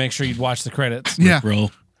messing with you to make sure you'd watch the credits. Bro.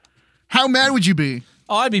 How mad would you be?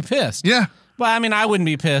 Oh, I'd be pissed. Yeah. Well, I mean, I wouldn't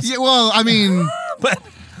be pissed. Yeah, well, I mean,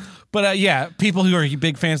 But yeah, people who are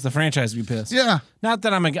big fans of the franchise would be pissed. yeah. Not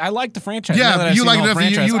that I like the franchise. Now Yeah, that I've you seen like the it whole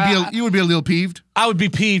enough, franchise, you would be a little peeved. I would be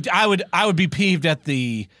peeved. I would be peeved at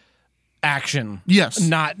the action. Yes.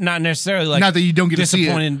 Not necessarily like Not that you don't get to see it.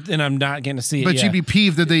 disappointed and I'm not getting to see it. But yeah. you'd be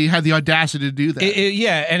peeved that they had the audacity to do that.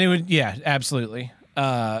 And it would absolutely.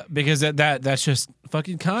 Because that's just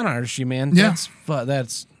fucking con artistry, man. Yeah.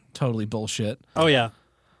 That's totally bullshit. Oh yeah.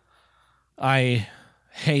 I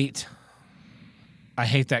hate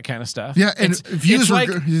that kind of stuff. Yeah, and It's views like,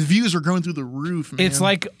 his views are going through the roof, man. it's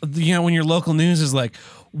like, when your local news is like,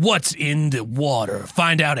 what's in the water?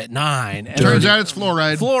 Find out at 9. And turns out it's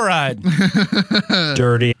fluoride. fluoride.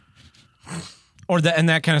 Dirty. Or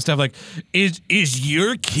that kind of stuff. Like, is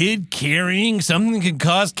your kid carrying something that can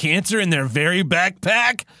cause cancer in their very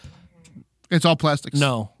backpack? It's all plastics.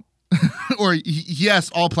 No. Or yes,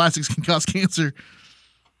 all plastics can cause cancer.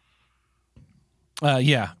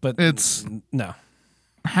 Yeah, but It's no.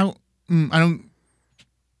 how I don't.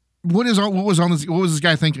 What was this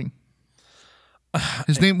guy thinking?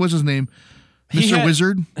 What's his name? Mr.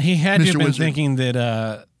 Wizard. He had to Mr. have been Wizard. thinking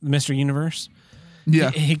that Mr. Universe.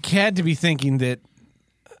 Yeah. He had to be thinking that,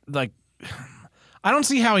 like, I don't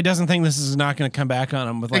see how he doesn't think this is not going to come back on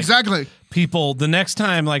him with like Exactly. people. The next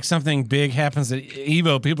time like something big happens at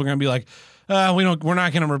Evo, people are going to be like, we're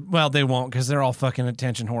not going to. Well, they won't because they're all fucking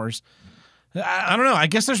attention whores. I don't know. I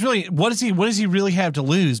guess there's really what does he really have to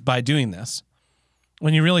lose by doing this?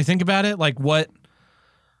 When you really think about it, like what's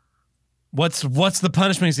the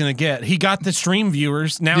punishment he's going to get? He got the stream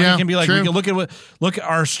viewers. Now Yeah, he can be like, true. look at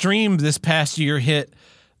our stream this past year hit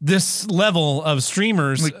this level of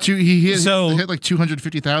streamers. Like he hit So- like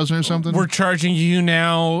 250,000 or something. We're charging you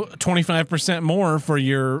now 25% more for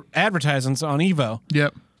your advertisements on Evo.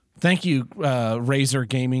 Yep. Thank you, Razer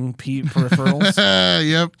Gaming Peripherals.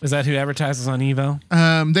 Yep. Is that who advertises on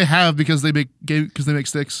Evo? They have because they make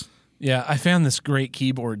sticks. Yeah, I found this great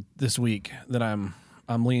keyboard this week that I'm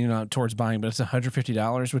leaning on towards buying, but it's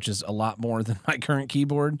 $150, which is a lot more than my current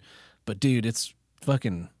keyboard. But dude, it's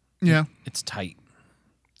fucking Yeah. it's tight.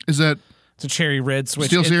 Is that It's a cherry red switch.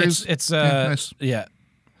 Steel Series? It's Yeah, nice. yeah,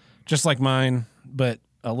 just like mine, but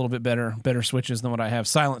a little bit better switches than what I have.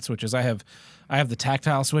 Silent switches. I have the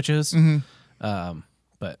tactile switches,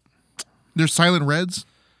 but they're silent reds?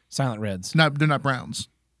 silent reds. They're not browns.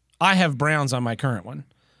 I have browns on my current one.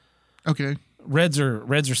 Okay. Reds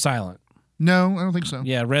are silent. No, I don't think so.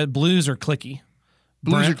 Yeah, blues are clicky.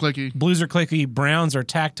 Blues are clicky. Blues are clicky. Browns are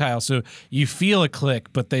tactile, so you feel a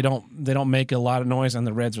click, but they don't make a lot of noise. And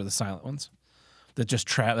the reds are the silent ones that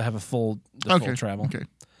just have a full travel. Okay.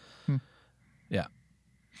 Yeah.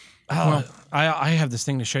 Oh, I have this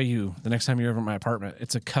thing to show you the next time you're over at my apartment.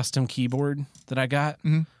 It's a custom keyboard that I got.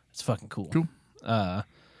 Mhm. It's fucking cool. Cool.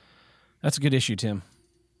 That's a good issue, Tim.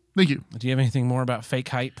 Thank you. Do you have anything more about fake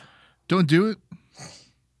hype? Don't do it.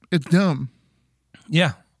 It's dumb.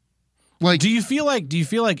 Yeah. Like Do you feel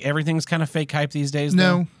like everything's kind of fake hype these days?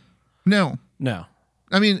 though? no. No.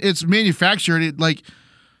 I mean, it's manufactured.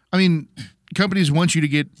 Companies want you to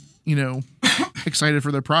get, excited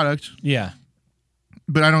for their product, Yeah.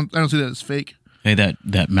 but I don't see that as fake. Hey,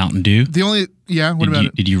 that Mountain Dew. What about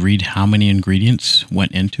it? Did you read how many ingredients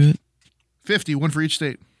went into it? 50, one for each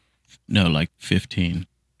state. No, like 15.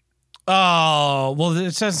 Oh, well, it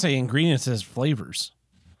doesn't say ingredients, it says flavors.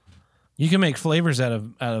 You can make flavors out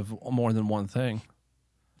of more than one thing.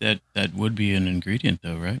 That would be an ingredient,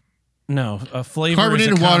 though, right? No, a flavor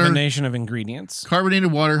Carbonated is a water. combination of ingredients.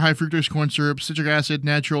 Carbonated water, high fructose corn syrup, citric acid,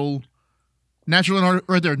 natural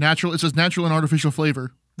right there, natural. It says natural and artificial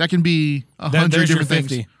flavor. That can be 100 there's your different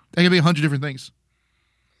things. 50. That can be 100 different things.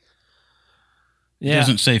 It Yeah.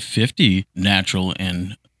 doesn't say 50 natural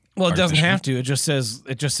and Well, it doesn't artificial. have to.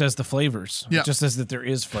 It just says the flavors. Yeah. It just says that there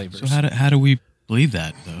is flavors. So how do we believe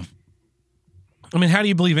that, though? I mean, how do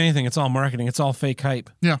you believe anything? It's all marketing. It's all fake hype.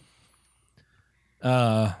 Yeah.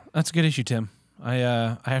 That's a good issue, Tim. I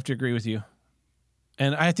have to agree with you.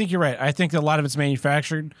 And I think you're right. I think a lot of it's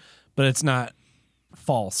manufactured, but it's not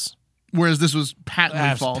false. Whereas this was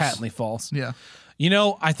patently false. Patently false. Yeah.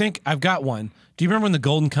 I think I've got one. Do you remember when the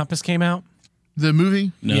Golden Compass came out? The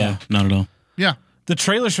movie? No, Yeah. not at all. Yeah. The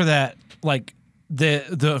trailers for that, like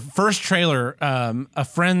the first trailer, a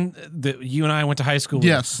friend that you and I went to high school with.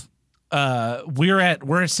 Yes.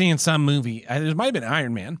 We're seeing some movie. It might have been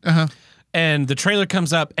Iron Man. Uh-huh. And the trailer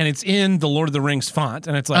comes up and it's in the Lord of the Rings font,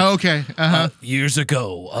 and it's like, Oh, okay. Uh-huh. years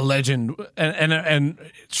ago, a legend, and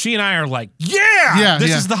she and I are like, yeah, this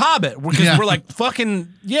yeah. is The Hobbit, because Yeah. we're like, fucking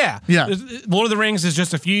yeah. Lord of the Rings is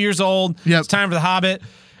just a few years old. Yep. It's time for The Hobbit.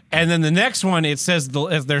 And then the next one, it says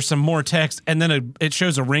there's some more text, and then it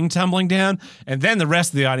shows a ring tumbling down, and then the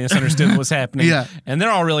rest of the audience understood what was happening. Yeah. And they're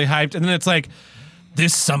all really hyped, and then it's like,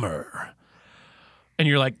 this summer. And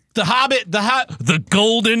you're like, The Hobbit, the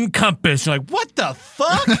Golden Compass. You're like, what the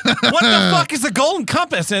fuck? What the fuck is the Golden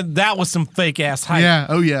Compass? And that was some fake ass hype. Yeah.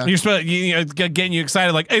 Oh, yeah. You're supposed getting you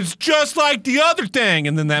excited, like, it's just like the other thing.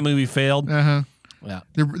 And then that movie failed. Uh-huh. Yeah.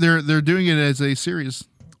 They're doing it as a series.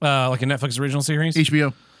 Like a Netflix original series.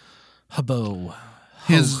 HBO. Hubbo.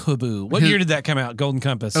 His- Hubbo. What his- year did that come out? Golden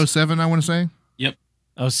Compass. 07, I want to say. Yep.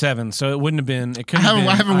 07. So it wouldn't have been. It I couldn't have, have been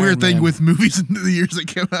I have a Iron weird thing Man. with movies in the years that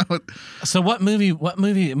came out. So what movie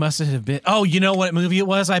it must have been? Oh, you know what movie it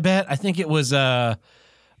was, I bet? I think it was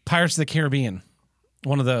Pirates of the Caribbean.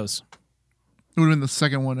 One of those. It would have been the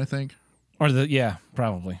second one, I think. Or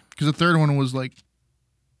probably. Because the third one was like,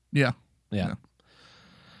 yeah.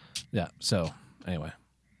 Yeah. So anyway,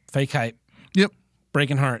 fake hype, Yep.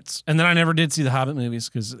 breaking hearts. And then I never did see the Hobbit movies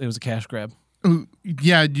because it was a cash grab. Oh,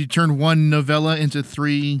 yeah, you turned one novella into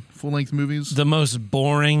 3 full-length movies. The most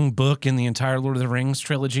boring book in the entire Lord of the Rings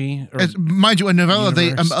trilogy. Mind you, a novella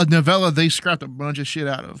Universe. they scrapped a bunch of shit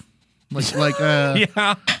out of,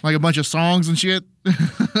 Yeah. like a bunch of songs and shit.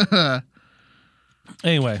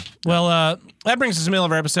 Anyway, well, that brings us to the middle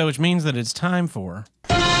of our episode, which means that it's time for.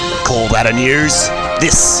 Call that a news?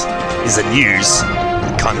 This is a news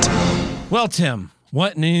cunt. Well, Tim,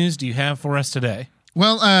 what news do you have for us today?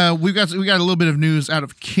 Well, we got a little bit of news out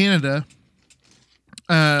of Canada.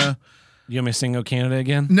 You want me to sing "O Canada"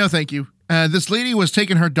 again? No, thank you. This lady was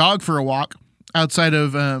taking her dog for a walk outside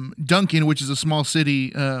of Duncan, which is a small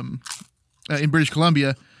city in British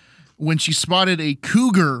Columbia, when she spotted a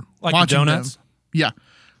cougar Like watching the donuts? them. Yeah.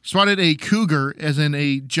 Spotted a cougar, as in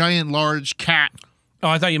a giant, large cat. Oh,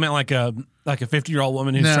 I thought you meant like a 50-year-old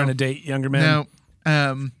woman who's No. trying to date younger men.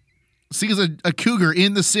 Now, sees a cougar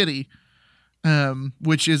in the city,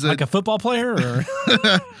 which is Like a football player or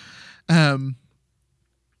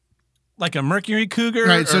like a Mercury cougar?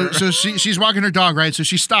 right. So or- she's walking her dog, right? So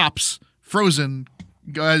she stops, frozen,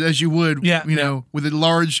 as you would, Yeah, know, with a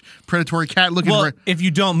large predatory cat looking. well, right. if you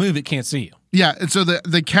don't move, it can't see you. Yeah, and so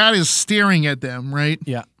the cat is staring at them, right?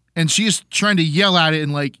 Yeah. And she's trying to yell at it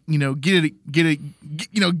and get it,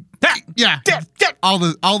 yeah, all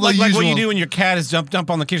the Like usual. what you do when your cat is jumped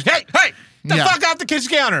up on the kitchen. Hey, the Yeah. fuck off the kitchen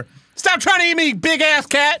counter! Stop trying to eat me, big ass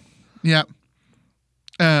cat. Yeah.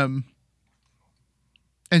 And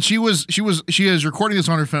she is recording this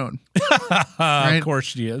on her phone. Right? Of course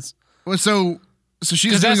she is. Well, so she's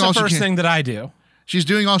Because doing that's all the she first can. thing that I do. She's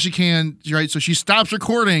doing all she can, right? So she stops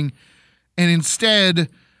recording, and instead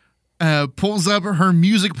pulls up her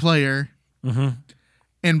music player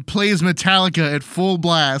and plays Metallica at full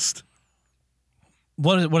blast.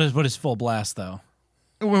 What is full blast though?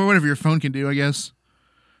 Whatever your phone can do, I guess.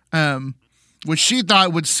 Which she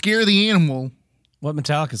thought would scare the animal. What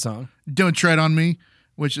Metallica song? Don't Tread on Me,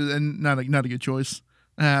 which is not a good choice.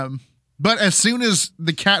 But as soon as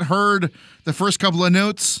the cat heard the first couple of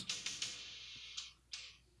notes,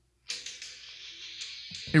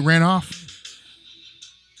 it ran off.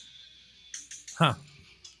 Huh.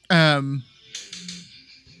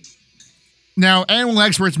 Now, animal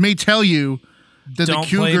experts may tell you that Don't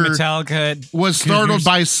the play cougar Metallica. at was startled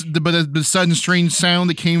cougars. by the sudden strange sound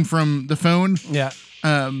that came from the phone. Yeah.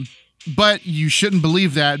 But you shouldn't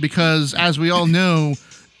believe that because, as we all know,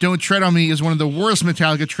 Don't Tread on Me is one of the worst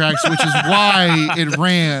Metallica tracks, which is why it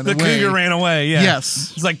ran The away. cougar ran away. Yeah.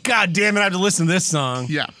 Yes. It's like, God damn it! I have to listen to this song.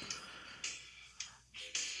 Yeah.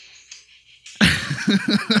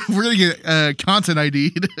 We're going to get content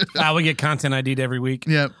ID'd. We get content ID'd every week.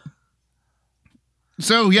 Yep.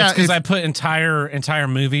 So, yeah. Because I put entire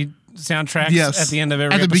movie soundtracks at the end of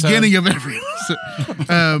every at the episode. beginning of every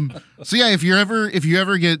so yeah, if you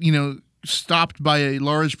ever get stopped by a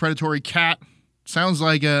large predatory cat, sounds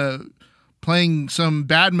like playing some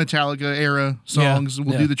bad Metallica era songs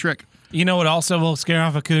will do the trick. You know what also will scare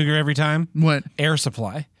off a cougar every time? What? Air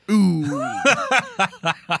Supply. Ooh.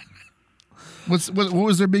 What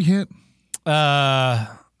was their big hit? I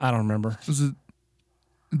don't remember. Was it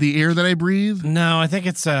The Air That I Breathe? No, I think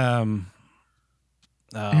it's Air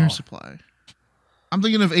Supply. I'm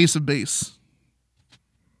thinking of Ace of Base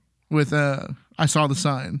with I Saw the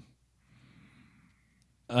Sign.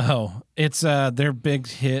 Oh, it's their big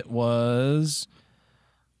hit was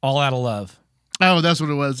All Out of Love. Oh, that's what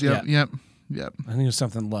it was. Yep, Yeah. yep. I think it was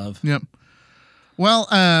something Love. Yep. Well,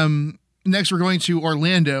 next we're going to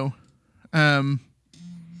Orlando. Tom,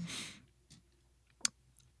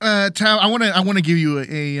 I want to give you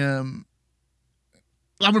I'm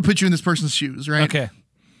going to put you in this person's shoes, right? Okay.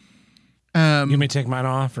 You may take mine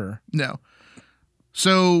off or No.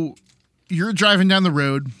 So you're driving down the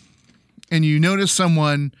road and you notice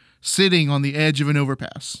someone sitting on the edge of an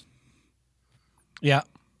overpass. yeah.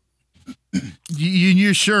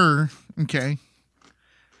 You're sure? Okay.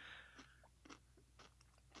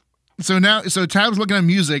 So Tab's looking at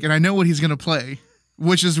music, and I know what he's going to play,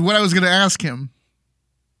 which is what I was going to ask him.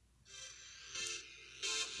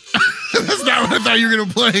 That's not what I thought you were going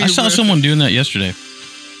to play. I saw someone doing that yesterday.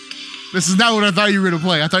 This is not what I thought you were going to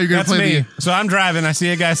play. I thought you were going to That's play me. So I'm driving. I see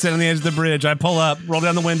a guy sitting on the edge of the bridge. I pull up, roll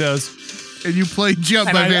down the windows, and you play Jump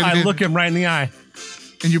and by Van I Halen. look him right in the eye.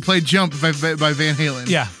 And you play Jump by Van Halen.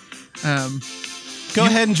 Yeah. Go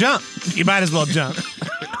ahead and jump. You might as well jump.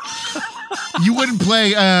 You wouldn't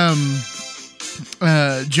play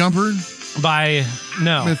Jumper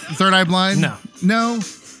No. with Third Eye Blind? No. No?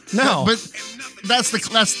 No. But that's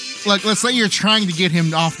like, let's say you're trying to get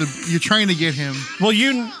him Well,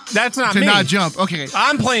 that's not to me. not jump. Okay.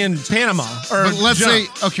 I'm playing Panama. Or But let's jump.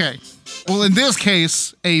 say, okay. Well, in this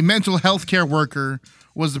case, a mental health care worker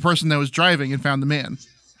was the person that was driving and found the man.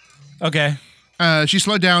 Okay. She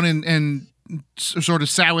slowed down and sort of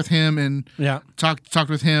sat with him and Yeah. talked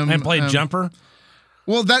with him. And played Jumper.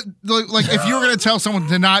 Well, that like if you were going to tell someone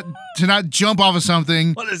to not jump off of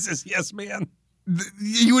something, What is this? Yes, man.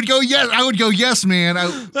 you would go yes. I would go yes, man.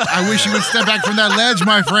 I wish you would step back from that ledge,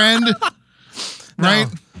 my friend. Right?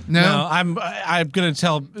 No. I'm gonna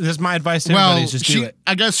tell. This is my advice to everybody. Is just do it.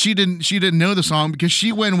 I guess she didn't know the song because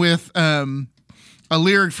she went with a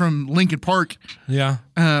lyric from Linkin Park. Yeah.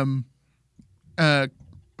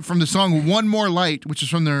 from the song "One More Light," which is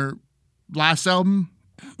from their last album.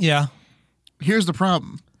 Yeah. Here's the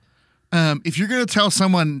problem: if you're gonna tell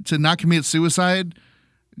someone to not commit suicide,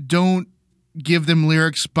 don't give them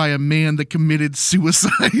lyrics by a man that committed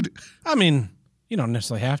suicide. I mean, you don't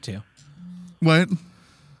necessarily have to. What?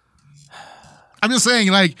 I'm just saying,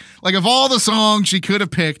 like of all the songs she could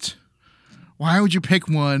have picked, why would you pick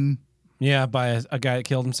one Yeah, by a guy that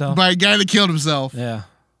killed himself. by a guy that killed himself? Yeah.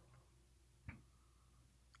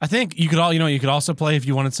 I think you could you could also play if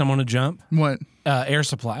you wanted someone to jump. What? Air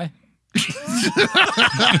Supply.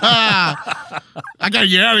 I gotta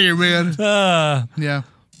get out of here, man. Yeah.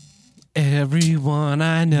 Everyone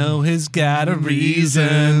I know has got a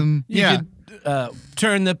reason. You Yeah. could,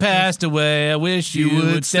 turn the past away. I wish you You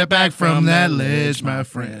would step back from that ledge, my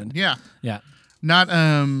friend. friend. Yeah. Yeah. Not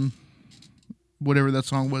whatever that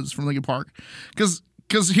song was from Linkin Park. Because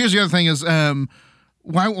here's the other thing is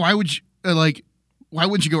why would you why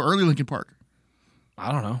wouldn't you go early Linkin Park?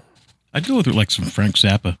 I don't know. I'd go with like some Frank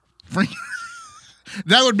Zappa.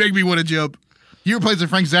 That would make me want to jump. You were playing some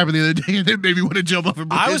Frank Zappa the other day, and it made me want to jump off a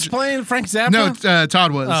bridge. I was playing Frank Zappa. No,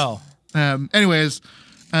 Todd was. Oh. Anyways,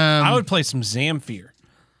 I would play some Zamfir,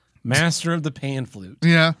 Master of the Pan Flute.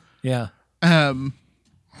 yeah. Yeah.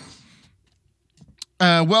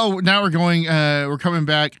 Well, now we're coming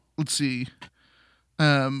back. Let's see.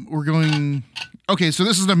 We're going. Okay, so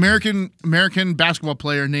this is an American basketball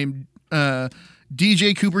player named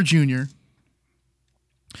DJ Cooper Jr.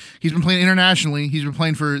 He's been playing internationally. He's been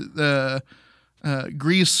playing for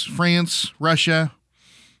Greece, France, Russia.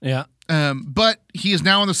 Yeah. But he is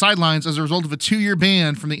now on the sidelines as a result of a 2-year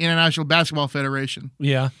ban from the International Basketball Federation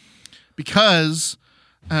Yeah. because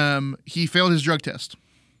he failed his drug test.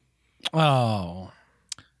 Oh.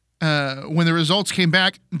 When the results came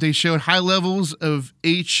back, they showed high levels of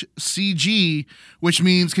HCG, which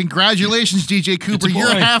means congratulations, DJ Cooper, boy.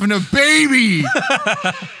 you're having a baby.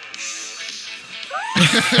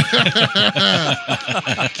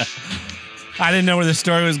 I didn't know where the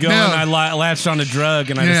story was going. No. I latched on a drug,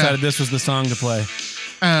 and I Yeah. decided this was the song to play.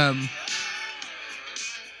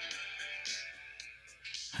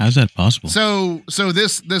 How's that possible? So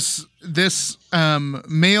this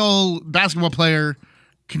male basketball player,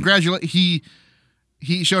 he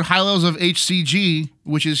showed high levels of HCG,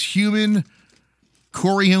 which is human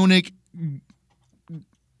chorionic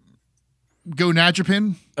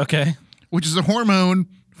gonadotropin, Okay. which is a hormone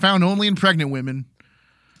found only in pregnant women.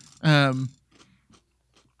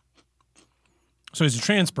 So he's a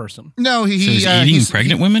trans person. No, So he's eating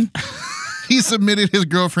pregnant women? He submitted his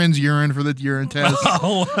girlfriend's urine for the urine test,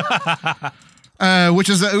 which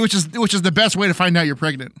is the best way to find out you're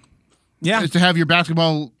pregnant. Yeah. Is to have your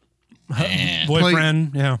basketball. Man.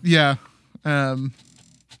 Boyfriend. Yeah. Yeah. I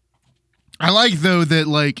like though that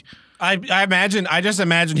like I just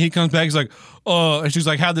imagine he comes back. He's like, oh, and she's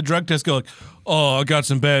like, how'd the drug test go? Like, oh, I got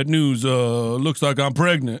some bad news. Looks like I'm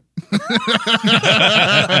pregnant.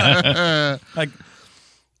 Like,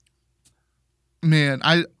 man,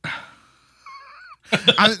 I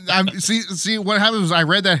see what happened was I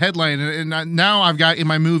read that headline and now I've got in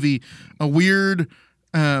my movie a weird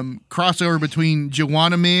crossover between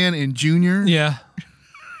Joanna Man and Junior. yeah.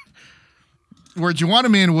 Where Joanna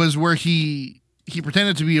Man was where he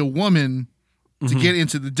pretended to be a woman to get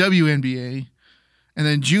into the WNBA, and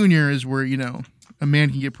then Junior is where a man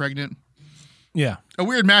can get pregnant. Yeah. A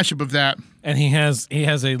weird mashup of that. And he has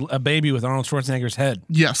a baby with Arnold Schwarzenegger's head.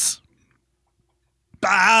 Yes.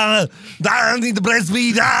 I need the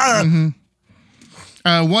breastfeed.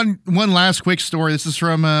 One last quick story. This is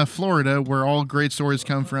from Florida, where all great stories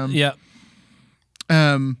come from. Yeah.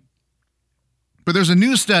 But there's a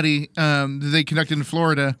new study that they conducted in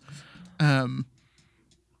Florida,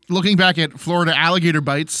 looking back at Florida alligator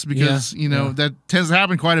bites because that tends to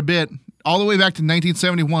happen quite a bit, all the way back to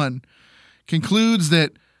 1971. Concludes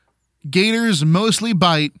that gators mostly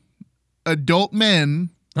bite adult men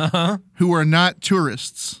who are not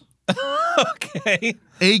tourists, Okay.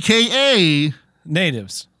 aka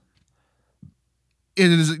Natives. it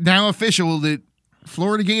is now official that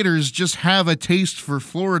Florida gators just have a taste for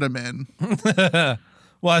Florida men.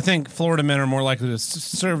 Well, I think Florida men are more likely to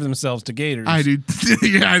serve themselves to gators. I do.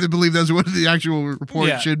 Yeah, I believe that's what the actual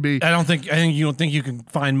report should be. I think you don't think you can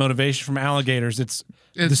find motivation from alligators. It's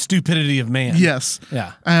the stupidity of man. Yes.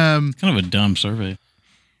 Yeah. Kind of a dumb survey.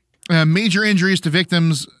 Major injuries to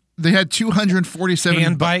victims. They had 247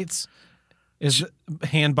 Hand bites. Is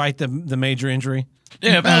hand bite the major injury?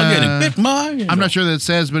 Yeah, if alligator bit my. I'm not sure that it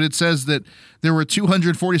says, but it says that there were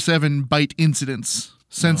 247 bite incidents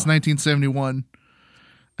since 1971.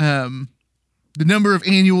 The number of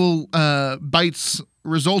annual bites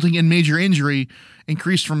resulting in major injury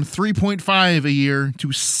increased from 3.5 a year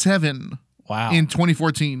to 7 Wow. in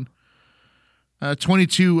 2014.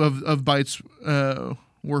 22 of bites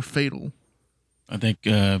were fatal. I think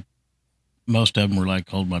most of them were like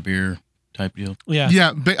hold my beer type deal. Yeah.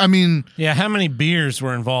 Yeah, but I mean, Yeah. How many beers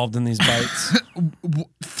were involved in these bites?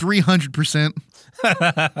 300%.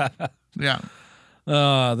 Yeah.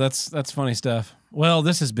 That's funny stuff. Well,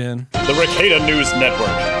 this has been. The Ricada News Network.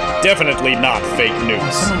 Definitely not fake news.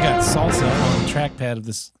 Someone got salsa on the trackpad of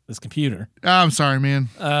this computer. I'm sorry, man.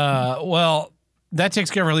 Well, that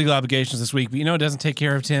takes care of our legal obligations this week. But you know what doesn't take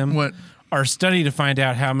care of, Tim? What? Our study to find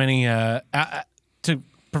out how many to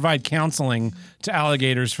provide counseling to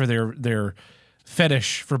alligators for their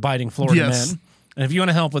fetish for biting Florida Yes. men. And if you want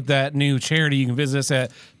to help with that new charity, you can visit us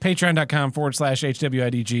at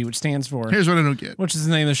patreon.com/HWIDG, which stands for. Here's what I don't get. Which is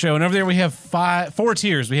the name of the show. And over there we have 4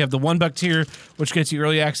 tiers. We have the $1 tier, which gets you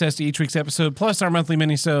early access to each week's episode, plus our monthly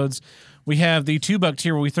minisodes. We have the $2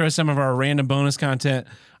 tier where we throw some of our random bonus content.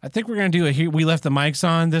 I think we're going to do We Left the Mics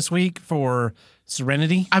On this week for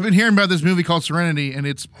Serenity. I've been hearing about this movie called Serenity, and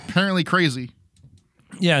it's apparently crazy.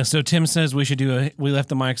 Yeah, so Tim says we should do We Left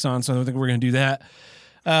the Mics On, so I think we're going to do that.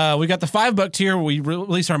 We got the $5 tier where we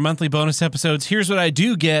release our monthly bonus episodes. Here's what I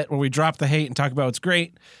do get, where we drop the hate and talk about what's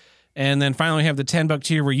great. And then finally we have the $10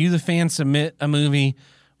 tier where you, the fan, submit a movie.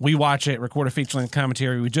 We watch it, record a feature-length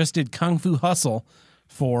commentary. We just did Kung Fu Hustle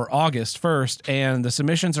for August 1st, and the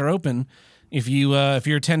submissions are open. If you're a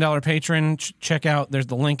 $10 patron, check out. The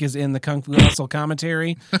link is in the Kung Fu Hustle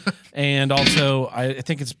commentary, and also I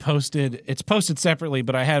think it's posted. It's posted separately,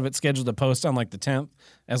 but I have it scheduled to post on like the 10th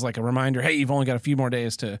as like a reminder. Hey, you've only got a few more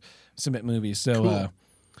days to submit movies, so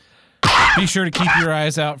be sure to keep your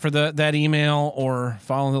eyes out for that email or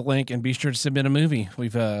follow the link, and be sure to submit a movie. We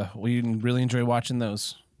really enjoy watching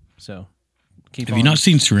those. So keep. Have you not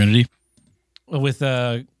seen Serenity? With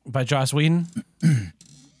by Joss Whedon?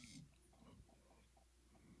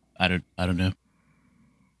 I don't know.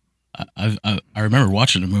 I remember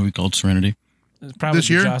watching a movie called Serenity. It's probably This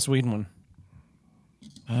year? the Joss Whedon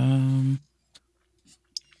one.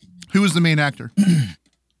 Who was the main actor?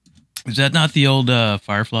 Is that not the old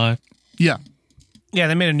Firefly? Yeah. Yeah,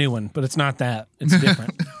 they made a new one, but it's not that. It's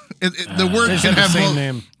different. The word It's can got the have same both.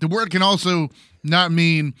 name. The word can also not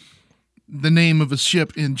mean the name of a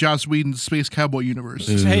ship in Joss Whedon's Space Cowboy universe.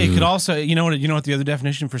 Hey, it could also, you know what the other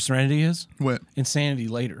definition for Serenity is? What? Insanity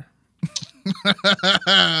later.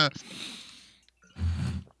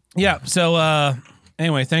 Yeah, so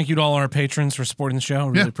anyway, thank you to all our patrons for supporting the show.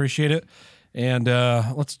 Really appreciate it. And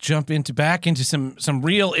let's jump back into some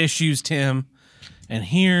real issues, Tim. And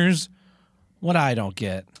here's what I don't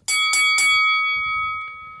get.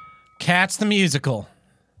 Cats the Musical.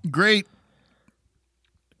 Great.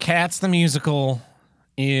 Cats the Musical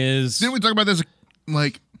is Didn't we talk about this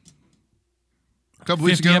like a couple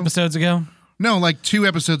weeks 50 ago? episodes ago No, like 2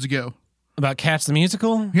 episodes ago. about Cats the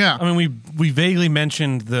Musical? Yeah. I mean, we vaguely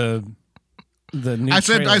mentioned the new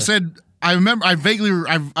trailer. I said I remember I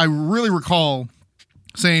really recall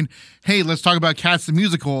saying, "Hey, let's talk about Cats the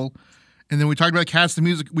Musical." And then we talked about Cats the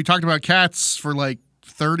Music. We talked about Cats for like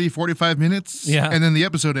 30, 45 minutes. Yeah. And then the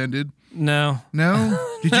episode ended. No. No?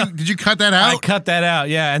 Did you cut that I out? cut that out,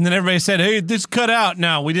 yeah. And then everybody said, hey, this cut out.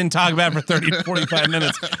 No, we didn't talk about it for 30 to 45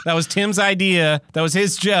 minutes. That was Tim's idea. That was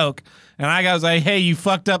his joke. And I was like, hey, you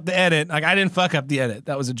fucked up the edit. Like, I didn't fuck up the edit.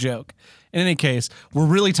 That was a joke. In any case, we're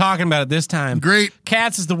really talking about it this time. Great.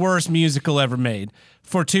 Cats is the worst musical ever made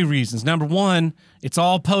for 2 reasons. Number 1, it's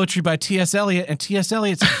all poetry by T.S. Eliot, and T.S.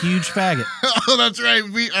 Eliot's a huge faggot. Oh, that's right.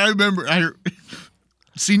 I remember.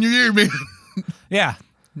 Senior year, man. Yeah.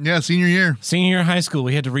 Yeah, senior year. Senior year of high school,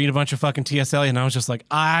 we had to read a bunch of fucking T.S. Eliot, and I was just like,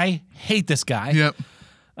 I hate this guy. Yep.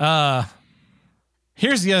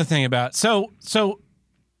 Here's the other thing about so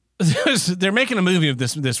they're making a movie of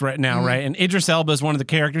this right now, right? And Idris Elba is one of the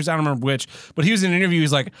characters. I don't remember which, but he was in an interview.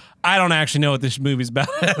 He's like, I don't actually know what this movie's about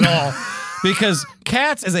at all, because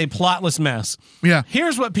Cats is a plotless mess. Yeah.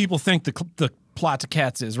 Here's what people think the plot to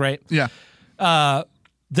Cats is, right? Yeah.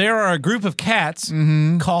 There are a group of cats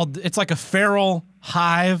called, it's like a feral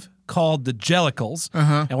hive called the Jellicles.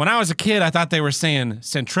 And when I was a kid, I thought they were saying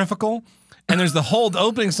centrifugal. And there's the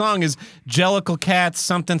opening song is Jellicle Cats,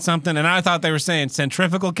 something, something. And I thought they were saying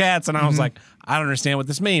centrifugal cats. And I was like, I don't understand what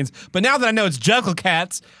this means. But now that I know it's Jellicle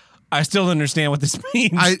Cats, I still don't understand what this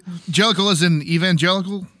means. Jellicle is an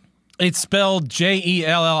evangelical? It's spelled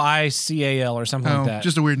Jellical or something like that.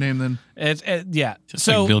 Just a weird name then. Yeah. Just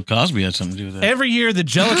So like Bill Cosby had something to do with that. every year the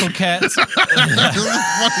Jellicle Cats... It's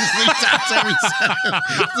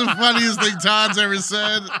the funniest thing Todd's ever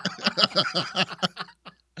said.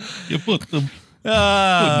 You put the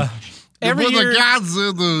Every Put year, the cats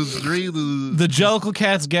in the street. the Jellicle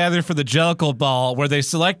cats gather for the Jellicle Ball, where they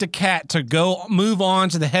select a cat to go move on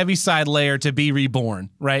to the Heaviside Layer to be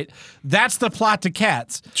reborn, right? That's the plot to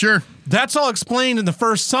Cats. Sure. That's all explained in the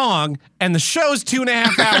first song, and the show's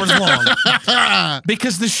 2.5 hours long.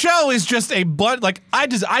 Because the show is just a I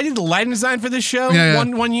did the lighting design for this show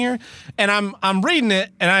one year, and I'm reading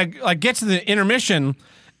it, and I get to the intermission,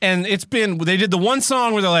 and they did the one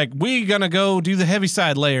song where they're like, we gonna go do the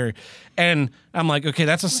Heaviside Layer. And I'm like, okay,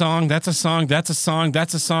 that's a song, that's a song, that's a song,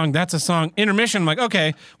 that's a song, that's a song. Intermission, I'm like,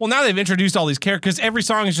 okay, well, now they've introduced all these characters. Every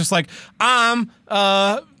song is just like, I'm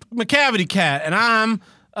McCavity Cat, and I'm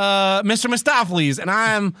Mr. Mistopheles, and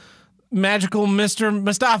I'm Magical Mr.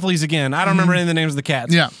 Mistopheles again. I don't remember any of the names of the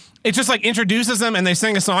cats. Yeah. It just like introduces them, and they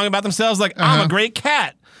sing a song about themselves like, I'm a great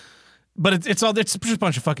cat. But it's just a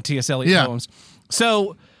bunch of fucking T.S. Eliot poems.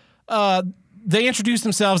 So they introduce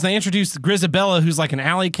themselves. They introduce Grisabella, who's like an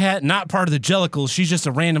alley cat, not part of the Jellicles. She's just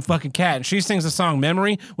a random fucking cat. And she sings the song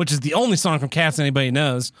Memory, which is the only song from Cats anybody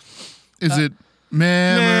knows. Is it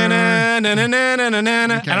Memory? And I'm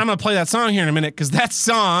going to play that song here in a minute because that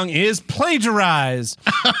song is plagiarized.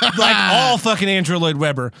 Like all fucking Andrew Lloyd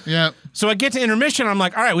Webber. Yeah. So I get to intermission. I'm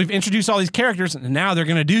like, all right, we've introduced all these characters, and now they're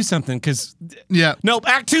going to do something because... Yeah. Nope,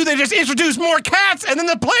 Act 2, they just introduce more cats, and then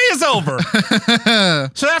the play is over.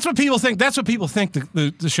 So that's what people think. That's what people think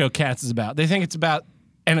the show Cats is about. They think it's about,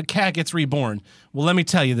 and a cat gets reborn. Well, let me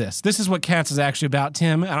tell you this. This is what Cats is actually about,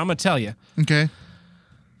 Tim, and I'm going to tell you. Okay.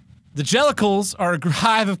 The Jellicles are a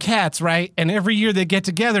hive of cats, right? And every year they get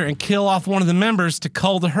together and kill off one of the members to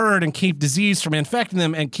cull the herd and keep disease from infecting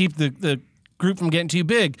them and keep the group from getting too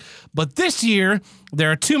big. But this year, there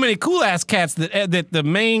are too many cool-ass cats that the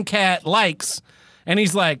main cat likes. And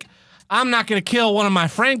he's like, I'm not going to kill one of my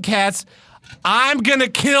friend cats. I'm going to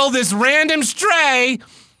kill this random stray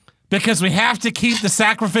because we have to keep the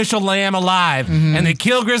sacrificial lamb alive. And they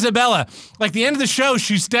kill Grisabella. Like the end of the show,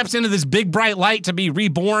 she steps into this big bright light to be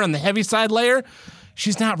reborn on the Heaviside Layer.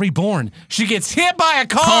 She's not reborn. She gets hit by a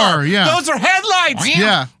car. Yeah. Those are headlights.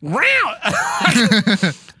 Yeah.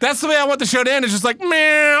 That's the way I want the show to end. It's just like,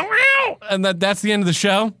 meow, meow. And that's the end of the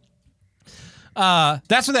show.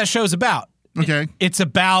 That's what that show's about. Okay. It's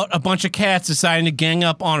about a bunch of cats deciding to gang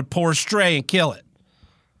up on a poor stray and kill it.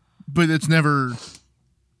 But it's never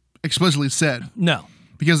explicitly said. No.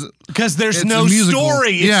 Because there's it's no a musical.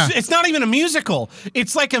 story. Yeah. It's not even a musical.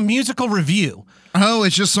 It's like a musical review. Oh,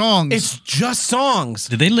 it's just songs. It's just songs.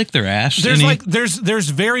 Did they lick their ass? There's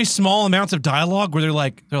very small amounts of dialogue where they're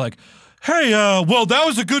like, hey, well, that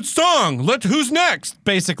was a good song. Who's next?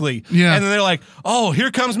 Basically. Yeah. And then they're like, oh,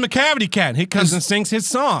 here comes McCavity Cat. He comes and sings his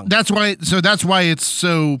song. That's why it's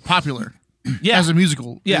so popular. Yeah. As a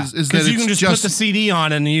musical. Yeah. Is that Because you it's can just put the CD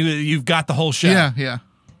on and you've got the whole show. Yeah, yeah.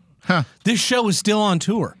 Huh. This show is still on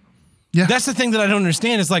tour. Yeah. That's the thing that I don't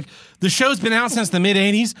understand is like the show's been out since the mid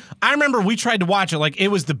 80s. I remember we tried to watch it. Like it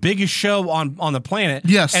was the biggest show on the planet.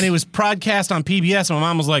 Yes. And it was broadcast on PBS. And my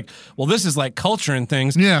mom was like, well, this is like culture and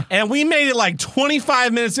things. Yeah. And we made it like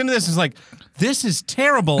 25 minutes into this. It's like, this is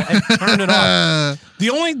terrible. And turned it off.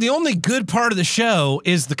 The only good part of the show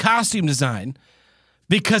is the costume design.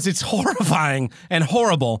 Because it's horrifying and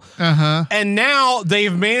horrible. And now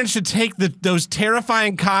they've managed to take those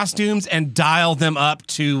terrifying costumes and dial them up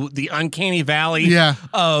to the uncanny valley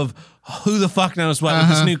of who the fuck knows what with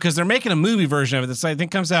this new, because they're making a movie version of it that I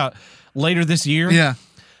think comes out later this year. Yeah.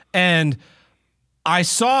 And I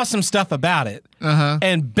saw some stuff about it.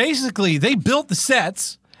 And basically they built the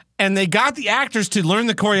sets and they got the actors to learn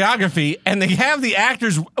the choreography and they have the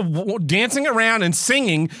actors dancing around and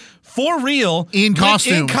singing for real in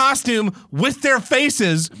costume with their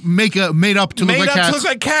faces made up to look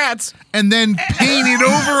like cats, and then painted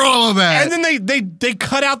over all of that. And then they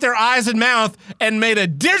cut out their eyes and mouth and made a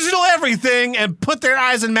digital everything and put their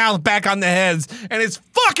eyes and mouth back on the heads, and it's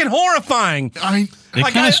fucking horrifying. They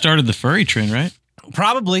kind of started the furry trend, right?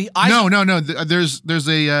 Probably. No. There's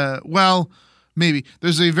a maybe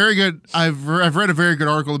there's a very good. I've read a very good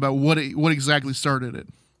article about what exactly started it.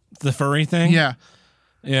 The furry thing. Yeah.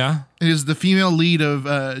 Yeah. It is the female lead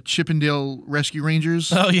of Chippendale Rescue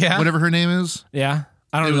Rangers. Oh, yeah. Whatever her name is. Yeah.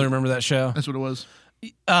 I don't really remember that show. That's what it was.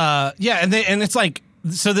 Yeah, and it's like,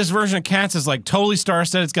 so this version of Cats is like totally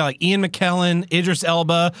star-studded. It's got like Ian McKellen, Idris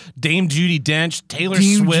Elba, Dame Judi Dench, Taylor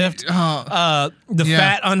Swift, the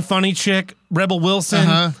fat unfunny chick, Rebel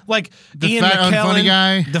Wilson, like the Ian fat McKellen, unfunny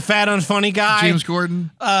guy, the fat unfunny guy, James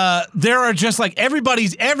Corden. There are just like everybody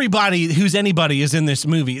who's anybody is in this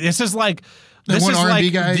movie. This is like. This This one is R&B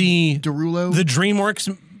like guy, the Derulo. The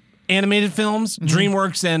DreamWorks animated films,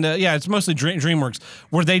 DreamWorks, and it's mostly DreamWorks,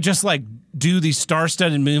 where they just like do these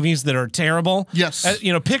star-studded movies that are terrible. Yes.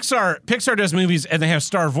 Pixar does movies and they have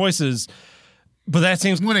star voices, but that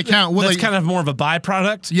seems When it count, that's kind of more of a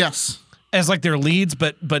byproduct. Yes. As like their leads,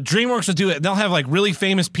 but DreamWorks will do it. They'll have like really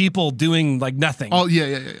famous people doing like nothing. Oh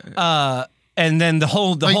yeah. And then the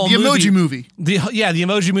whole Emoji Movie. The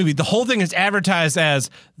Emoji Movie. The whole thing is advertised as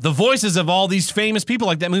the voices of all these famous people,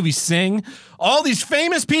 like that movie Sing. All these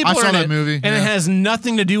famous people I are saw in that it, movie, and yeah. it has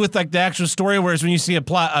nothing to do with like the actual story. Whereas when you see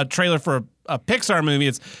a trailer for a Pixar movie,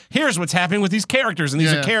 it's here's what's happening with these characters, and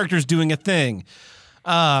these are characters doing a thing.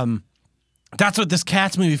 That's what this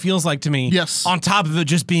Cats movie feels like to me. Yes. On top of it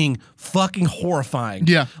just being fucking horrifying.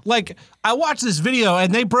 Yeah. Like, I watched this video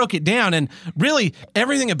and they broke it down, and really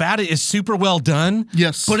everything about it is super well done.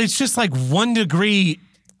 Yes. But it's just like 1 degree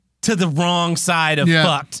to the wrong side of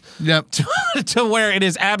fucked. Yep. To where it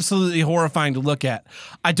is absolutely horrifying to look at.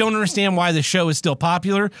 I don't understand why the show is still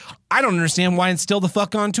popular. I don't understand why it's still the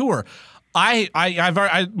fuck on tour. My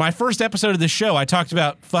first episode of this show, I talked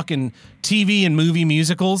about fucking TV and movie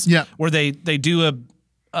musicals. Yeah. Where they do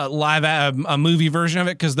a live a movie version of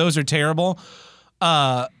it because those are terrible.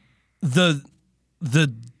 The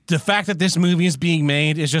fact that this movie is being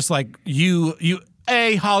made is just like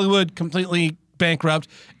Hollywood completely bankrupt.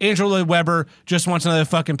 Andrew Lloyd Webber just wants another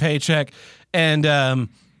fucking paycheck, and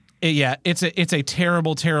it's a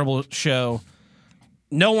terrible, terrible show.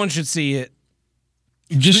 No one should see it.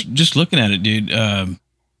 Just looking at it, dude,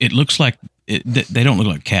 it looks like they don't look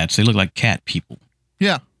like cats. They look like cat people.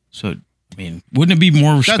 Yeah. So, I mean, wouldn't it be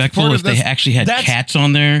more respectful if they actually had cats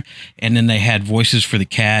on there, and then they had voices for the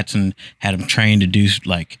cats and had them trained to do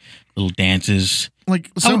like little dances?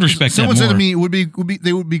 Like I would respect that someone said to more. me, it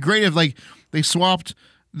would be great if like they swapped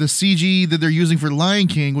the CG that they're using for Lion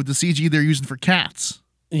King with the CG they're using for Cats.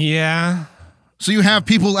 Yeah. So you have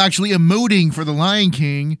people actually emoting for the Lion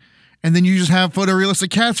King, and then you just have photorealistic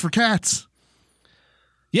cats for cats.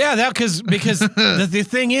 Yeah, because the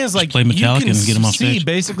thing is, like, play Metallica you can and get 'em off see stage.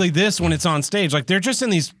 basically this when it's on stage. Like, they're just in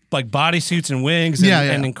these like bodysuits and wigs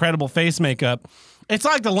and incredible face makeup. It's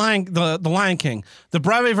like the Lion King. The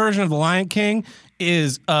Broadway version of the Lion King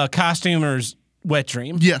is a costumer's wet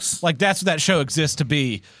dream. Yes. Like, that's what that show exists to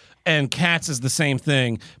be. And Cats is the same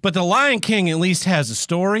thing. But the Lion King at least has a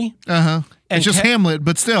story. And it's just Hamlet,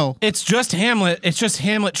 but still. It's just Hamlet. It's just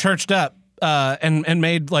Hamlet churched up and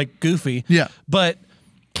made like goofy. Yeah. But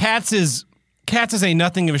Cats is a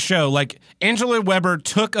nothing of a show. Like, Andrew Lloyd Webber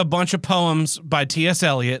took a bunch of poems by T.S.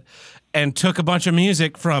 Eliot and took a bunch of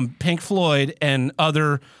music from Pink Floyd and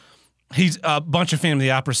other. He's a bunch of Phantom of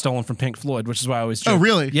the Opera stolen from Pink Floyd, which is why I always joke. Oh,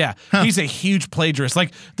 really? Yeah. Huh. He's a huge plagiarist.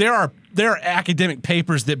 Like, there are academic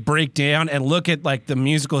papers that break down and look at like the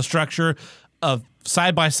musical structure of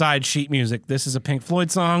side-by-side sheet music. This is a Pink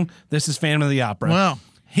Floyd song. This is Phantom of the Opera. Wow.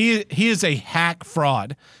 He is a hack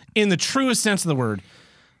fraud in the truest sense of the word.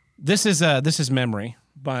 This is Memory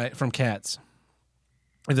from Cats.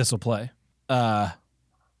 This will play. Yeah.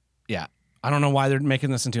 I don't know why they're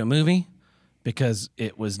making this into a movie, because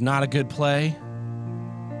it was not a good play.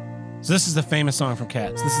 So this is the famous song from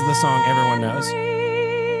Cats. This is the song everyone knows.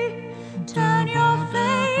 Turn your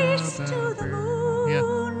face to the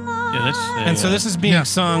moonlight. Yeah, that's And so this is being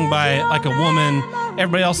sung by like a woman.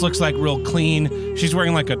 Everybody else looks like real clean. She's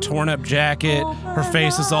wearing like a torn up jacket. Her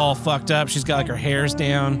face is all fucked up. She's got like her hair's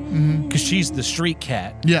down because she's the street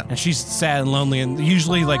cat. Yeah. And she's sad and lonely. And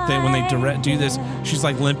usually like when they do this, she's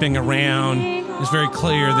like limping around. It's very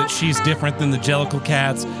clear that she's different than the Jellicle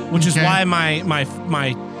cats, which is why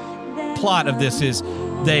my plot of this is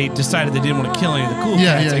they decided they didn't want to kill any of the cool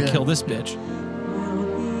cats and kill this bitch.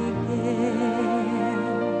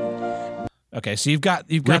 Okay, so you've got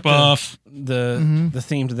Rip off. the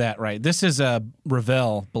theme to that, right? This is a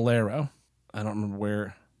Ravel Bolero. I don't remember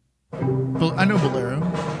where. I know Bolero.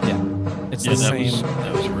 Yeah, it's Yeah, the same.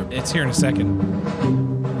 that was a rip. It's here in a second.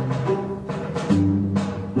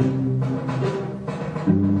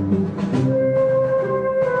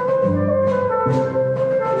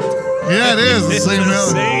 Yeah, it is. The It's same the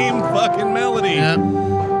melody. same fucking melody.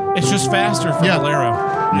 Yeah. It's just faster for Bolero.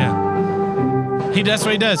 Yeah. That's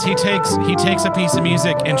what he does. He takes a piece of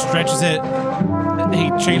music and stretches it. He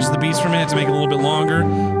changes the beats for a minute to make it a little bit longer,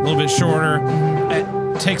 a little bit shorter. It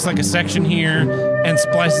takes like a section here and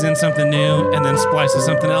splices in something new, and then splices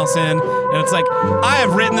something else in. And it's like, I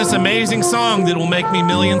have written this amazing song that will make me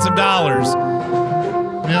millions of dollars.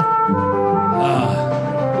 Yeah.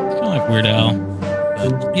 Kind of like Weird Al.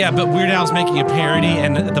 Yeah, but Weird Al's making a parody,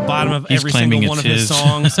 and at the bottom of He's every claiming single one of it's his his.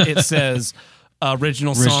 songs, it says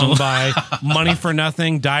original song by Money for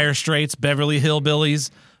Nothing, Dire Straits, Beverly Hillbillies.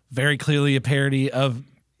 Very clearly a parody of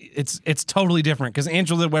it's totally different because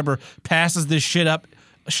Andrew Lloyd Webber passes this shit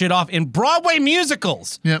off in Broadway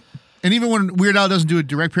musicals. Yep. And even when Weird Al doesn't do a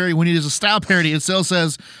direct parody, when he does a style parody, it still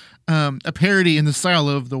says a parody in the style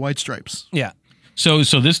of the White Stripes. Yeah. So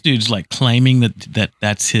this dude's like claiming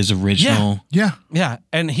that's his original. Yeah.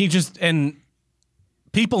 And and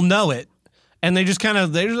people know it, and they're just like,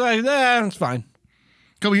 it's fine.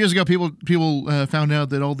 A couple years ago, people found out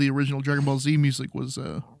that all the original Dragon Ball Z music was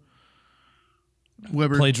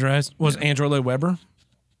Webber. Plagiarized. Was Andrew Lloyd Webber?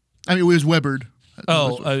 I mean, it was Webbered.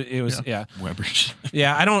 It was Webber's.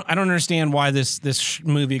 Yeah, I don't understand why this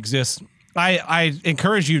movie exists. I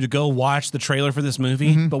encourage you to go watch the trailer for this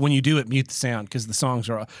movie, but when you do it, mute the sound because the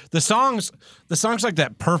songs like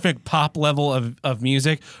that perfect pop level of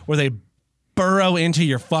music where they burrow into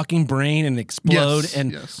your fucking brain and explode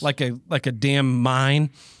like a damn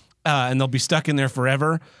mine, and they'll be stuck in there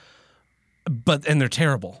forever. And they're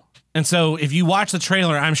terrible. And so if you watch the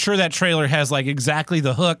trailer, I'm sure that trailer has like exactly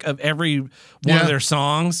the hook of every one of their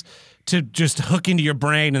songs to just hook into your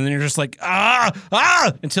brain, and then you're just like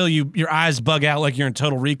until your eyes bug out like you're in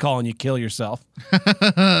Total Recall and you kill yourself.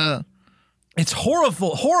 It's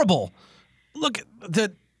horrible. Look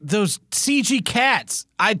at those CG cats.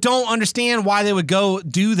 I don't understand why they would go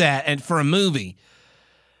do that and for a movie.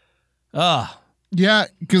 Yeah,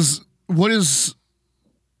 because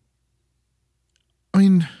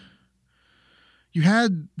you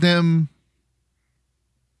had them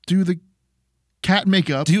do the cat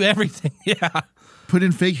makeup, do everything, yeah. Put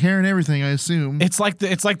in fake hair and everything. I assume it's like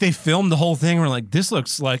they filmed the whole thing. We're like, this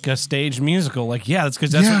looks like a staged musical. Like, yeah, that's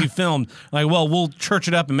because that's what you filmed. Like, well, we'll church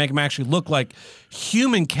it up and make them actually look like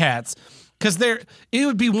human cats. Because it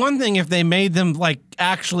would be one thing if they made them like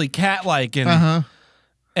actually cat-like and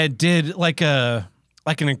did like an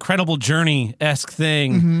Incredible Journey-esque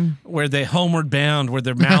thing where they homeward bound, where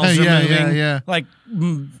their mouths are moving, like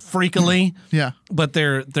freakily. Yeah, but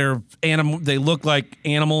they're animal. They look like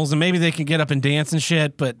animals, and maybe they can get up and dance and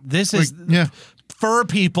shit. But this is fur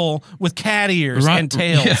people with cat ears and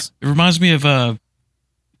tails. Yeah. It reminds me of I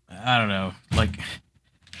don't know, like.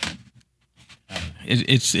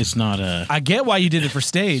 It's not a. I get why you did it for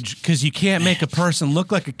stage because you can't make a person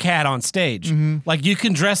look like a cat on stage. Like you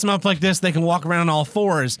can dress them up like this, they can walk around on all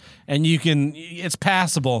fours, and it's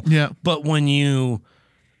passable. Yeah. But when you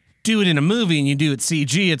do it in a movie and you do it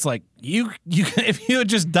CG, it's like you if you had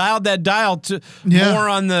just dialed that dial to more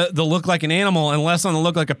on the look like an animal and less on the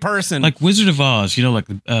look like a person. Like Wizard of Oz, like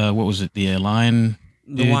what was it? The lion.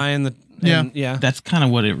 The lion. Yeah. That's kind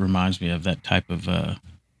of what it reminds me of. That type of.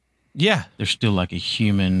 Yeah, they're still like a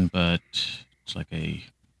human, but it's like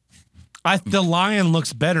the lion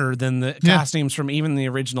looks better than the costumes from even the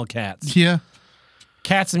original Cats. Yeah,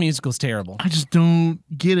 Cats the musical's terrible. I just don't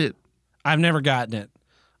get it. I've never gotten it.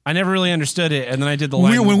 I never really understood it, and then I did the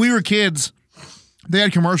when we were kids, they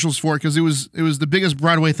had commercials for it because it was the biggest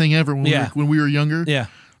Broadway thing ever when we were younger. Yeah,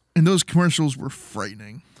 and those commercials were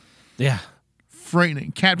frightening. Yeah,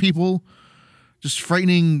 frightening. Cat people. Just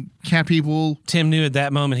frightening cat people. Tim knew at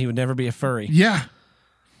that moment he would never be a furry. Yeah.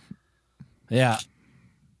 Yeah.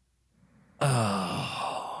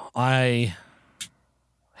 Oh, I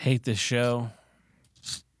hate this show.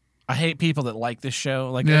 I hate people that like this show.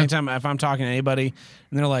 Like anytime if I'm talking to anybody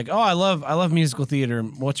and they're like, "Oh, I love musical theater.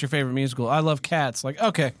 What's your favorite musical?" "I love Cats." Like,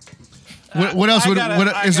 okay. What else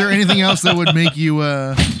is there anything else that would make you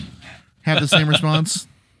have the same response?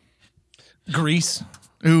 Grease.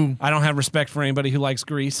 Ooh. I don't have respect for anybody who likes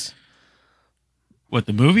Grease. What,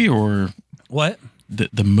 the movie or what?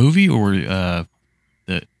 The movie or the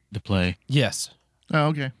play? Yes. Oh,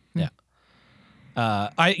 okay. Yeah.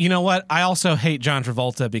 You know what? I also hate John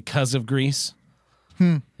Travolta because of Grease.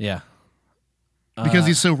 Yeah. Because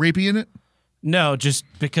he's so rapey in it? No, just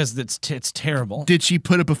because it's terrible. Did she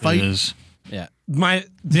put up a fight? It is. Yeah.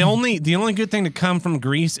 The only good thing to come from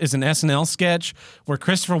Grease is an SNL sketch where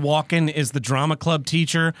Christopher Walken is the drama club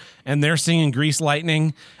teacher and they're singing Grease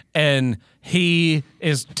Lightning and he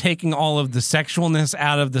is taking all of the sexualness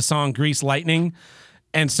out of the song Grease Lightning.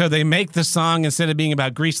 And so they make the song, instead of being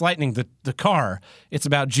about Grease Lightning, the car, it's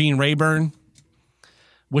about Gene Rayburn,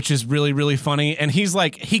 which is really, really funny. And he's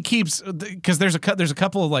like, he keeps, because there's a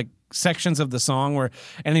couple of like sections of the song where,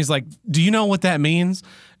 and he's like, "Do you know what that means?"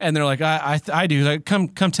 And they're like, I do. Like, come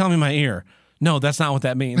tell me my ear. "No, that's not what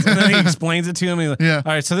that means." And then he explains it to him. Like, all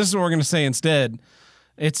right, so this is what we're gonna say instead.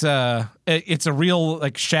 It's a real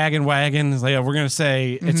like shag and wagon. It's like, we're gonna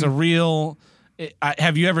say it's a real.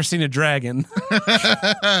 Have you ever seen a dragon?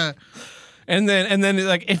 and then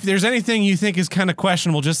like, if there's anything you think is kind of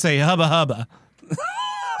questionable, just say hubba hubba.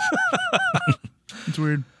 It's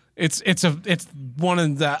weird. It's one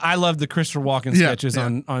of the I love the Christopher Walken sketches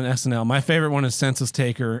on SNL. My favorite one is Census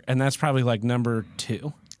Taker, and that's probably like number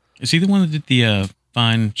 2. Is he the one that did the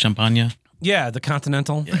fine champagne? Yeah, the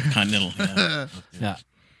Continental. Yeah, Continental.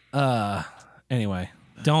 Yeah. Anyway,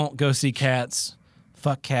 don't go see cats.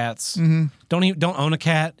 Fuck cats. Mm-hmm. Don't own a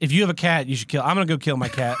cat. If you have a cat, you should kill. I'm gonna go kill my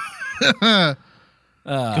cat.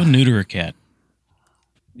 Go neuter a cat.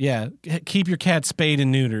 Yeah, keep your cat spayed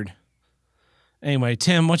and neutered. Anyway,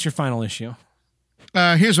 Tim, what's your final issue?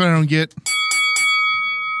 Here's what I don't get.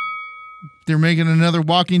 They're making another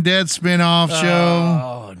Walking Dead spin-off show.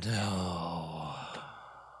 Oh, no.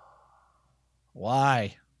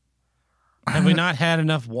 Why? Have we not had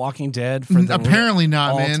enough Walking Dead for the apparently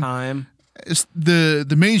not, all man. time? It's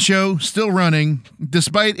the main show still running,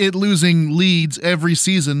 despite it losing leads every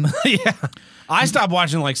season. Yeah. I stopped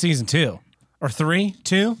watching like season 2 or 3,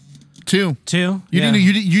 2. 2. You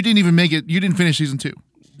didn't even make it. You didn't finish season 2.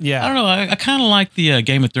 Yeah. I don't know. I kind of like the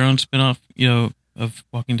Game of Thrones spinoff, of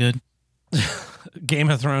Walking Dead. Game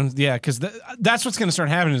of Thrones, yeah, because that's what's going to start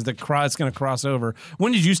happening is it's going to cross over.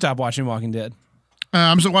 When did you stop watching Walking Dead?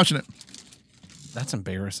 I'm still watching it. That's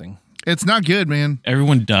embarrassing. It's not good, man.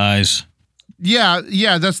 Everyone dies. Yeah.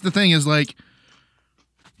 That's the thing is like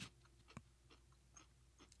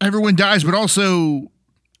everyone dies, but also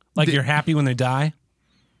like you're happy when they die.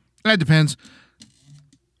 That depends.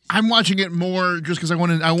 I'm watching it more just because I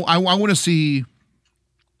want to see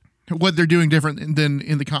what they're doing different than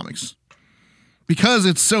in the comics because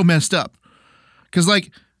it's so messed up. Because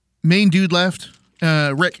like main dude left,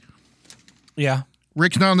 Rick. Yeah,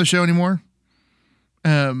 Rick's not on the show anymore.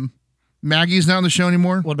 Maggie's not on the show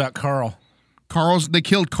anymore. What about Carl? They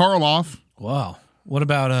killed Carl off. Wow. What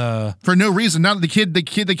about for no reason? Not the kid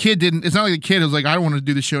didn't. It's not like the kid was like, I don't want to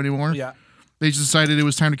do the show anymore. Yeah. They just decided it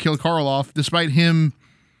was time to kill Carl off, despite him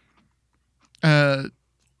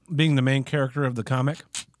being the main character of the comic.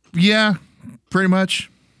 Yeah, pretty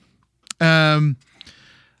much. Yeah,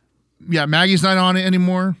 Maggie's not on it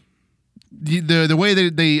anymore. The way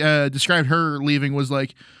that they described her leaving was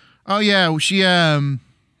like, oh yeah, she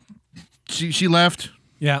left.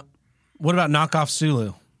 Yeah. What about Knockoff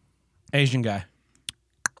Sulu? Asian guy.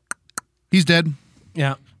 He's dead.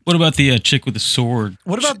 Yeah. What about the chick with the sword?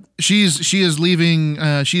 What about she is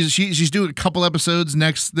leaving? She's doing a couple episodes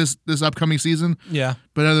this upcoming season. Yeah,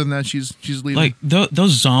 but other than that, she's leaving. Like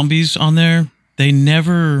those zombies on there, they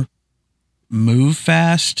never move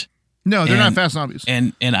fast. No, they're not fast zombies.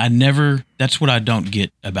 And that's what I don't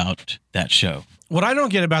get about that show. What I don't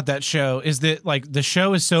get about that show is that like the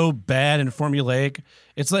show is so bad and formulaic.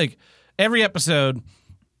 It's like every episode.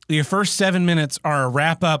 Your first 7 minutes are a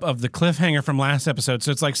wrap up of the cliffhanger from last episode.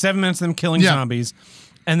 So it's like 7 minutes of them killing zombies.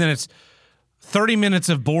 And then it's 30 minutes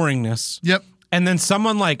of boringness. Yep. And then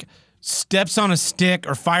someone like steps on a stick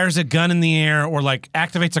or fires a gun in the air or like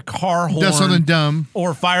activates a car horn. Does something dumb.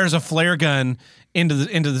 Or fires a flare gun into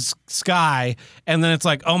the sky. And then it's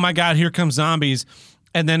like, oh my God, here comes zombies.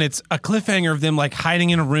 And then it's a cliffhanger of them like hiding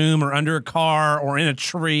in a room or under a car or in a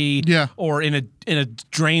tree or in a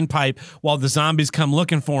drain pipe while the zombies come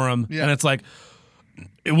looking for them. Yeah. And it's like,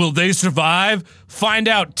 will they survive? Find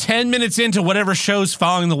out 10 minutes into whatever show's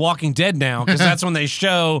following The Walking Dead now, because that's when they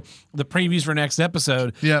show the previews for next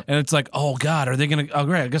episode. Yeah. And it's like, oh God, are they going to? Oh,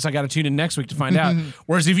 great. I guess I got to tune in next week to find out.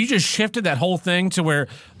 Whereas if you just shifted that whole thing to where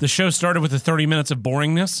the show started with the 30 minutes of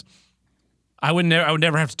boringness, I would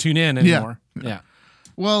never have to tune in anymore. Yeah.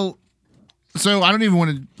 Well, so I don't even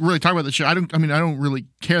want to really talk about the show. I don't really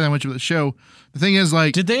care that much about the show. The thing is,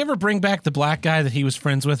 like, did they ever bring back the black guy that he was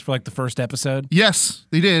friends with for like the first episode? Yes,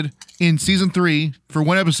 they did in season 3 for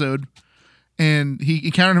one episode, and he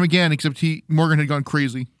encountered him again. Except Morgan had gone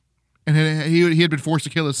crazy, and he had been forced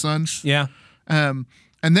to kill his son. Yeah. And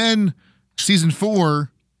then season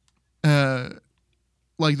 4,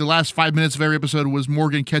 like the last 5 minutes of every episode was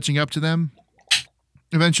Morgan catching up to them.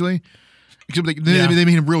 Eventually. Except they made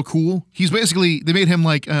him real cool. He's basically they made him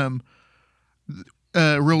like real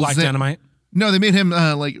Black zen. Dynamite. No, they made him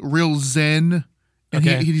like real zen, and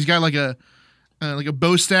okay. he's got like a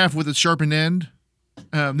bow staff with a sharpened end.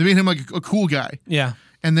 They made him like a cool guy. Yeah,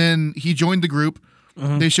 and then he joined the group.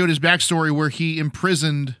 Mm-hmm. They showed his backstory where he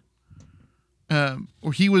imprisoned,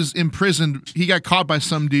 or he was imprisoned. He got caught by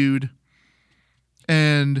some dude,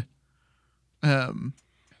 and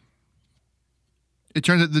it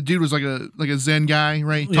turns out the dude was like a Zen guy,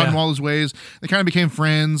 right? He taught him all his ways. They kind of became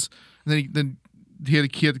friends. And then he had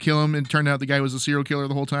to kill him, and it turned out the guy was a serial killer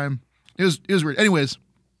the whole time. It was weird. Anyways,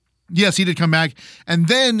 yes, he did come back, and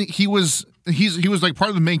then he was like part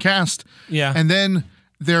of the main cast. Yeah, and then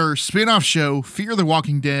their spin-off show, Fear the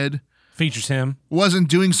Walking Dead, features him. wasn't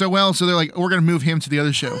doing so well, so they're like, we're going to move him to the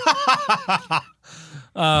other show.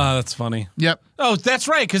 That's funny. Yep. Oh, that's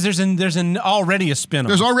right, because there's already a spinoff.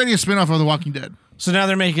 There's already a spinoff of The Walking Dead. So now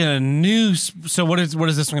they're making a new. So what is this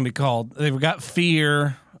one going to be called? They've got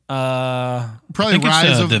Fear. Probably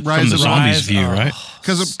Rise of the zombies view, right?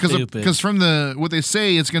 Because from what they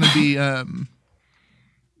say, it's going to be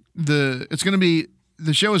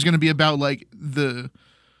the show is going to be about like the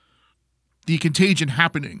contagion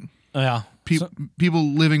happening. Yeah. People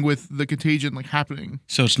living with the contagion like happening.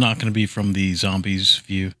 So it's not going to be from the zombies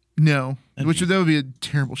view. No, that would be a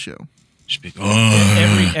terrible show.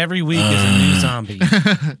 Every week is a new zombie,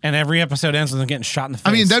 and every episode ends with them getting shot in the face.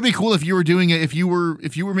 I mean, that'd be cool if you were doing it. If you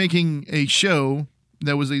were making a show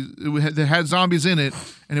that had zombies in it,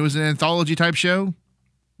 and it was an anthology type show,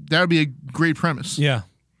 that would be a great premise. Yeah,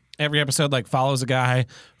 every episode like follows a guy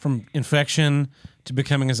from infection to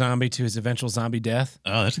becoming a zombie to his eventual zombie death.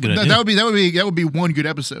 Oh, that's a good idea. That would be one good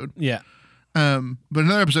episode. Yeah, but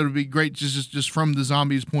another episode would be great just from the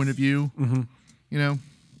zombies' point of view. Mm-hmm. You know.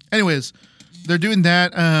 Anyways, they're doing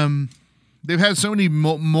that. They've had so many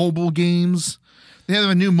mobile games. They have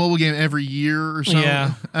a new mobile game every year or so.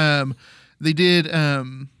 Yeah. They did.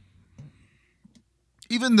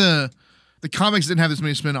 Even the comics didn't have this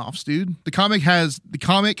many spinoffs, dude. The comic.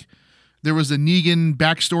 There was a Negan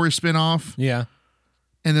backstory spinoff. Yeah.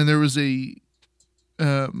 And then there was a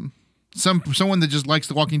someone that just likes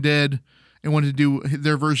The Walking Dead and wanted to do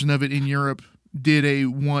their version of it in Europe. Did a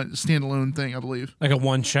standalone thing, I believe, like a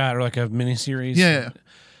one shot or like a miniseries. Yeah.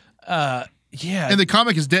 Yeah. And the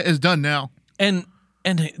comic is done now. And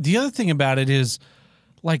the other thing about it is,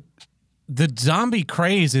 like, the zombie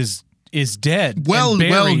craze is dead. Well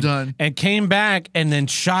done. And came back and then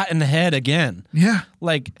shot in the head again. Yeah.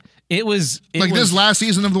 Like it was this last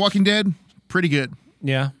season of The Walking Dead, pretty good.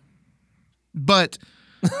 Yeah. But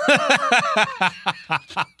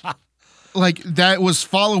like that was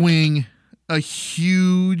following a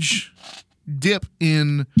huge dip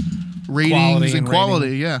in ratings and quality.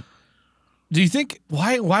 Rating. Yeah. Do you think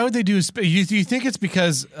why would they do a do you think it's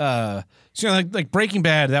because like Breaking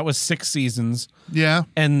Bad, that was 6 seasons. Yeah.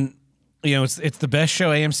 And it's the best show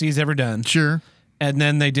AMC's ever done. Sure. And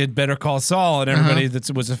then they did Better Call Saul, and everybody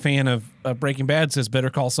that was a fan of Breaking Bad says Better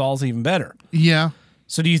Call Saul's even better. Yeah.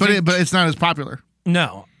 So do you think but it's not as popular.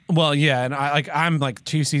 No. Well, yeah, and I'm like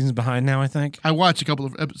 2 seasons behind now, I think. I watched a couple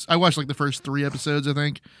of episodes. I watched like the first 3 episodes, I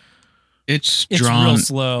think. It's drawn real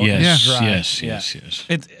slow. Yes, dry. yes.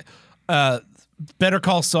 It's Better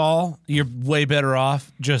Call Saul, you're way better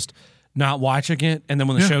off just not watching it, and then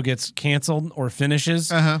when the show gets canceled or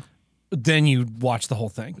finishes, then you watch the whole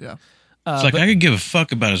thing. Yeah. It's like I could give a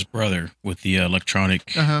fuck about his brother with the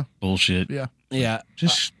electronic bullshit. Yeah. Yeah.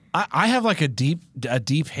 Just I have like a deep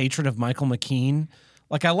hatred of Michael McKean.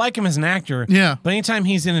 Like, I like him as an actor. Yeah. But anytime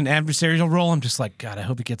he's in an adversarial role, I'm just like, God, I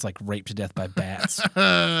hope he gets like raped to death by bats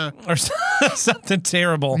or something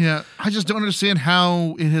terrible. Yeah. I just don't understand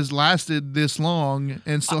how it has lasted this long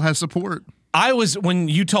and still has support. When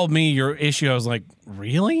you told me your issue, I was like,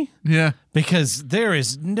 really? Yeah. Because there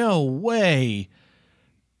is no way.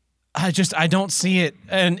 I don't see it.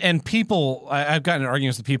 And people, I've gotten in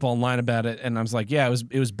arguments with people online about it, and I was like, yeah,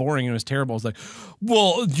 it was boring and it was terrible. I was like,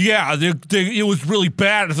 well, yeah, it was really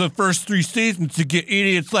bad the first 3 seasons to get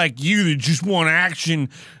idiots like you that just want action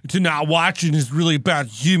to not watch it is really about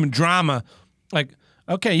human drama. Like,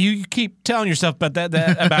 okay, you keep telling yourself about that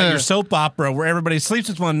about your soap opera where everybody sleeps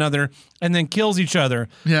with one another and then kills each other,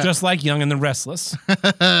 just like Young and the Restless.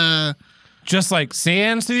 Just like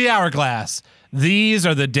sands through the hourglass. These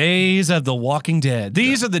are the days of The Walking Dead.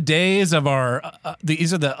 These are the days of our.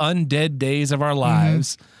 These are the undead days of our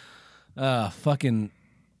lives. Fucking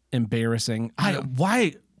embarrassing.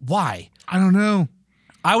 Why? I don't know.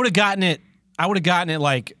 I would have gotten it.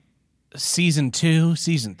 Like season 2,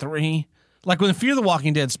 season 3. Like when Fear the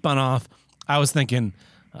Walking Dead spun off, I was thinking,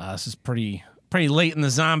 this is pretty late in the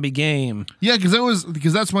zombie game. Yeah, because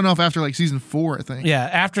that spun off after like season 4, I think. Yeah,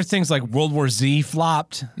 after things like World War Z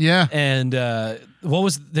flopped. Yeah, and they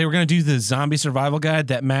were going to do the zombie survival guide,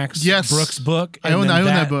 that Max Brooks book. I own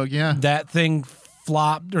that book. Yeah, that thing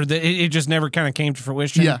flopped, or it just never kind of came to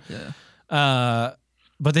fruition. Yeah.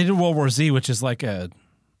 But they did World War Z, which is like a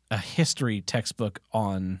history textbook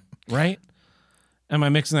on, right? Am I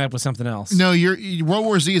mixing that up with something else? No, World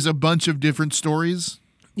War Z is a bunch of different stories.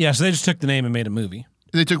 Yeah, so they just took the name and made a movie.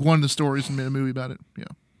 They took one of the stories and made a movie about it. Yeah,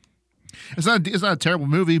 it's not a terrible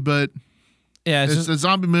movie, but it's a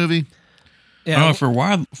zombie movie. Yeah, for a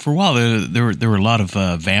while there were a lot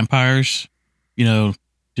of vampires.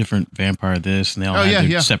 Different vampire this, and they all had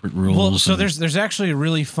their separate rules. Well, so there's actually a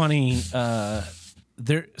really funny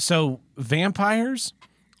So vampires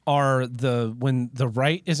are when the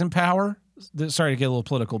right is in power. Sorry to get a little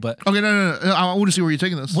political, but okay, no. I want to see where you're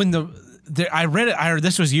taking this. When I read it.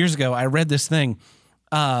 This was years ago. I read this thing.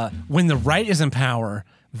 When the right is in power,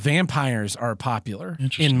 vampires are popular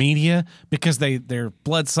in media because they're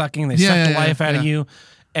blood sucking. They suck the life out of you,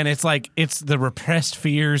 and it's like it's the repressed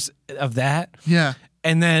fears of that. Yeah.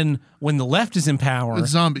 And then when the left is in power, it's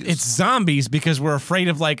zombies. It's zombies because we're afraid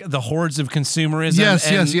of like the hordes of consumerism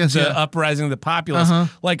and the uprising of the populace.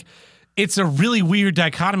 Like it's a really weird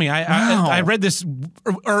dichotomy. I read this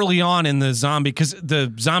early on in the zombie because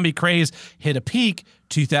the zombie craze hit a peak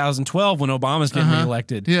 2012 when Obama's getting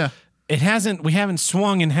reelected. Yeah. We haven't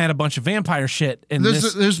swung and had a bunch of vampire shit. And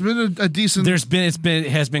there's been a decent. It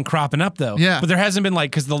has been cropping up though. Yeah. But there hasn't been like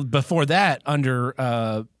because before that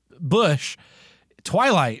under Bush.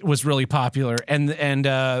 Twilight was really popular, and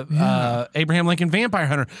Abraham Lincoln Vampire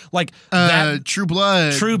Hunter, like that True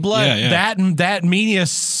Blood. That media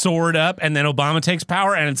soared up, and then Obama takes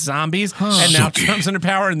power, and it's zombies, and now Trump's under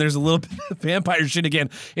power, and there's a little bit of vampire shit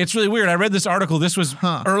again. It's really weird. I read this article. This was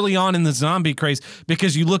early on in the zombie craze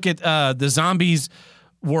because you look at the zombies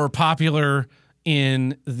were popular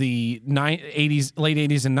in the late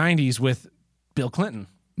 80s and 90s with Bill Clinton.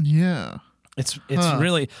 Yeah. It's a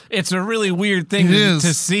really weird thing to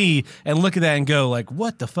see and look at that and go like,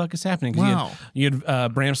 what the fuck is happening? Wow. You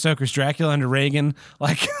had Bram Stoker's Dracula under Reagan.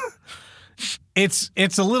 Like, it's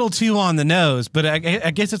a little too on the nose, but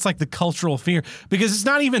I guess it's like the cultural fear because it's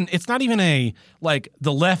not even a like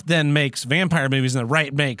the left then makes vampire movies and the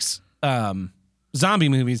right makes zombie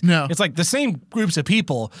movies. No, it's like the same groups of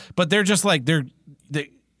people, but they're just like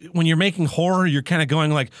when you're making horror, you're kind of going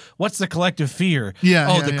like, "What's the collective fear?"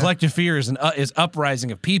 The collective fear is is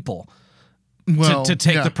uprising of people to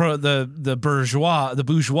take the bourgeois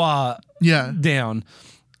down.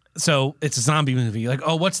 So it's a zombie movie. Like,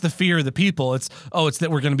 oh, what's the fear of the people? It's that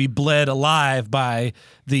we're going to be bled alive by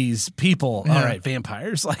these people. Yeah. All right,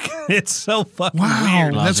 vampires. Like, it's so fucking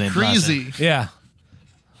weird. weird. That's crazy. Yeah.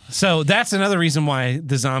 So that's another reason why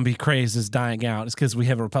the zombie craze is dying out. Is because we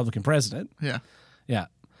have a Republican president. Yeah. Yeah.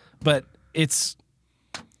 But it's,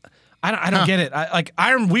 I don't get it.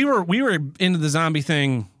 We were into the zombie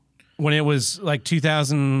thing when it was like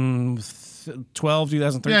 2012,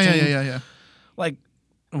 2013. Yeah. Like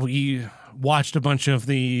we watched a bunch of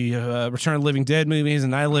the Return of the Living Dead movies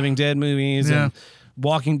and Night of the Living Dead movies and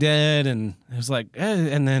Walking Dead, and it was like,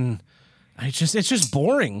 and then it's just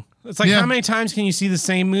boring. It's like how many times can you see the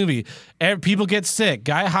same movie? People get sick.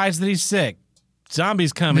 Guy hides that he's sick.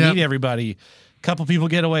 Zombies come and eat everybody. Couple people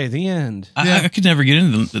get away. The end. I could never get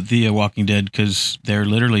into the Walking Dead because they're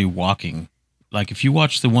literally walking. Like if you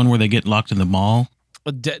watch the one where they get locked in the mall,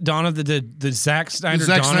 Dawn of the Zack Snyder,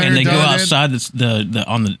 and they go outside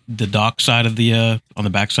on the dock side of the on the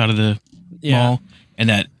back side of the mall, and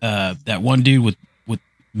that one dude with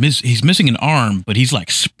he's missing an arm, but he's like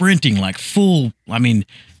sprinting like full. I mean,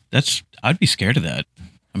 I'd be scared of that.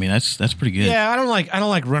 I mean, that's pretty good. Yeah, I don't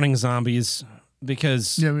like running zombies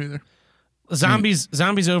because me either. Zombies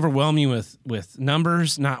overwhelm you with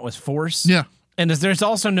numbers, not with force. Yeah. And there's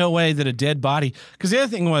also no way that a dead body, because the other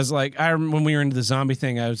thing was like when we were into the zombie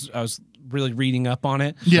thing, I was really reading up on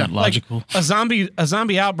it. Yeah, logical. Like, a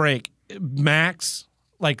zombie outbreak max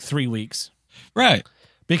like 3 weeks, right?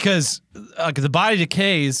 Because the body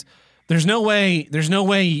decays. There's no way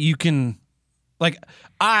you can, like,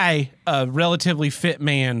 a relatively fit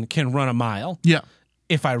man can run a mile. Yeah.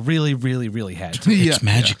 If I really, really, really had to. It's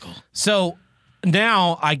magical. So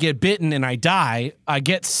now I get bitten and I die. I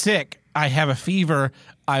get sick. I have a fever.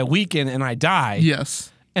 I weaken and I die.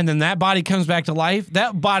 Yes. And then that body comes back to life.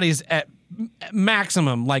 That body's at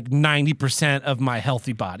maximum like 90% of my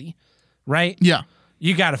healthy body, right? Yeah.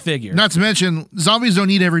 You got to figure. Not to mention, zombies don't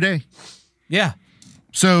eat every day. Yeah.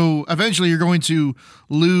 So eventually you're going to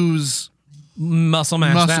lose muscle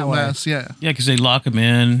mass. Yeah. Yeah, because they lock them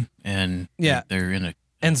in and they're in a.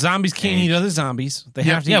 And zombies can't eat other zombies. They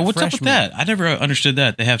have to eat what's fresh up with meat. that? I never understood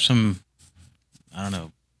that. They have some, I don't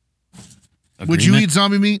know. Would you eat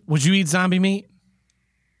zombie meat? Would you eat zombie meat?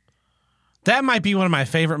 That might be one of my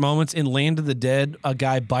favorite moments in Land of the Dead. A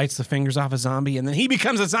guy bites the fingers off a zombie and then he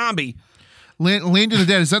becomes a zombie. Land of the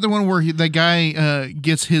Dead, is that the one where that guy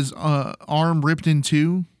gets his arm ripped in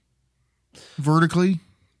two vertically?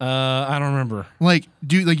 I don't remember. Like,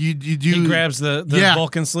 you do. He grabs the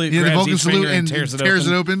Vulcan salute, the grabs Vulcan each salute finger and tears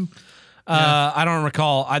it open. I don't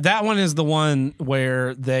recall. That one is the one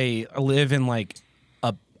where they live in like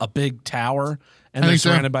a big tower and they're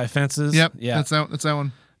surrounded by fences. Yep. Yeah. That's that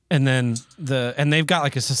one. And then they've got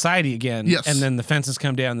like a society again. Yes. And then the fences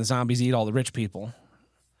come down and the zombies eat all the rich people.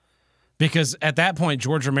 Because at that point,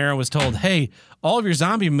 George Romero was told, hey, all of your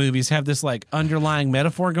zombie movies have this like underlying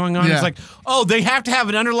metaphor going on. Yeah. It's like, oh, they have to have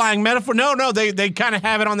an underlying metaphor. No, they kind of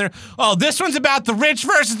have it on there. Oh, this one's about the rich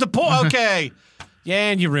versus the poor. Okay.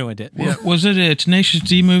 Yeah, and you ruined it. Yeah. Was it a Tenacious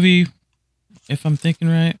D movie, if I'm thinking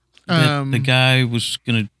right? That the guy was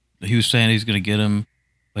he was saying he's gonna get him,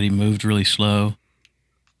 but he moved really slow.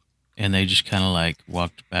 And they just kind of like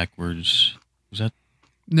walked backwards. Was that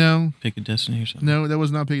No, Pick of Destiny or something? no, that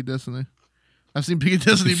was not Pick of Destiny. I've seen Pick of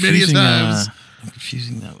Destiny many Confusing, times. I'm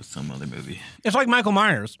confusing that with some other movie. It's like Michael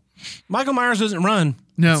Myers. Michael Myers doesn't run.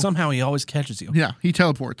 No. Somehow he always catches you. Yeah, he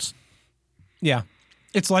teleports. Yeah.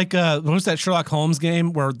 It's like, what was that Sherlock Holmes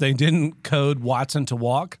game where they didn't code Watson to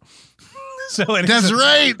walk? So That's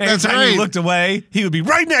right. That's anytime right. you looked away, he would be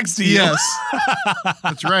right next to you. Yes,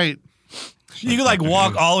 that's right. You could like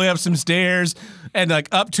walk all the way up some stairs and like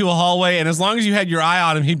up to a hallway, and as long as you had your eye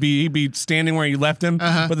on him, he'd be standing where you left him.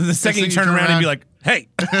 Uh-huh. But then the second you Next thing turn you turn around, he'd be around. like, "Hey!"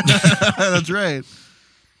 That's right.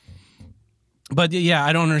 But yeah,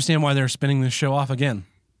 I don't understand why they're spinning this show off again.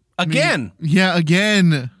 Again. Yeah,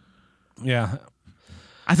 again. Yeah,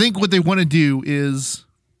 I think what they want to do is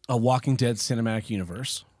a Walking Dead cinematic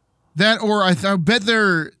universe. that, or I bet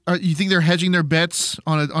they're. You think they're hedging their bets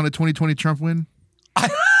on a 2020 Trump win?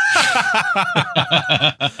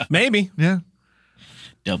 Maybe. Yeah.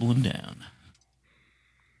 Doubling down.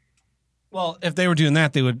 Well, if they were doing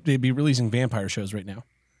that, they'd be releasing vampire shows right now.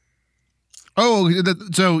 Oh,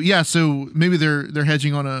 so maybe they're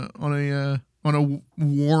hedging on a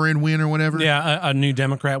Warren win or whatever. Yeah, a new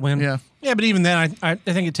Democrat win. Yeah. Yeah, but even then, I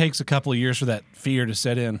think it takes a couple of years for that fear to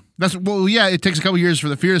set in. It takes a couple years for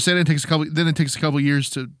the fear to set in. Then it takes a couple years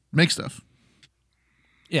to make stuff.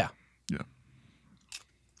 Yeah. Yeah.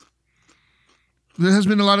 There has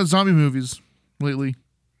been a lot of zombie movies lately.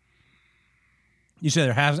 You say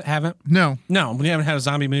there haven't? No, No, we haven't had a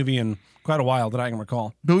zombie movie in quite a while that I can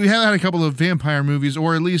recall. but we have had a couple of vampire movies,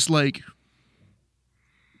 or at least like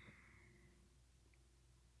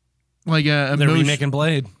a They're motion- remaking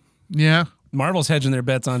Blade. Yeah, Marvel's hedging their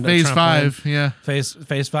bets on Phase Trump 5. win. Yeah, Phase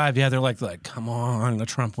 5. Yeah, they're like, come on, the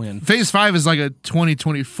Trump win. Phase 5 is like a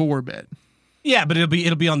 2024 bet. Yeah, but it'll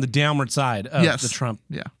be on the downward side of Yes. the Trump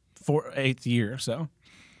Yeah. 8th year. So,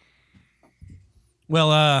 well,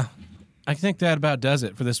 I think that about does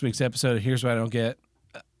it for this week's episode of Here's What I Don't Get.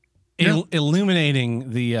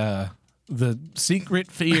 Illuminating the secret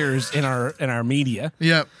fears in our media.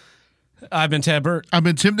 Yeah. I've been Ted Burt. I've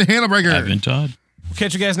been Tim the Handlebreaker. I've been Todd.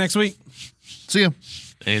 Catch you guys next week. See ya.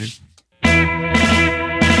 Later.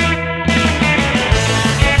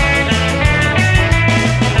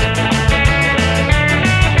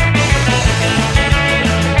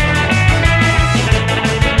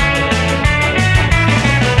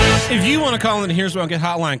 If you want to call in the Here's What I Get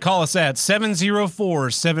hotline, call us at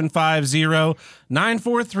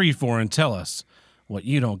 704-750-9434 and tell us what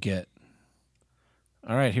you don't get.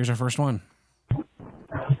 All right, here's our first one.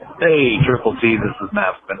 Hey, Triple T, this is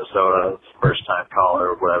Matt from Minnesota, first time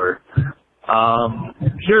caller or whatever.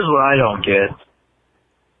 Here's what I don't get.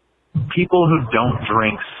 People who don't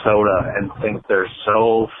drink soda and think they're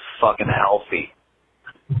so fucking healthy.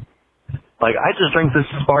 Like, I just drink this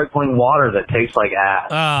sparkling water that tastes like ass.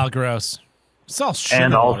 Oh, gross. It's all sugar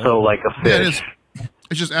And also water. like a Yeah, it fish. is.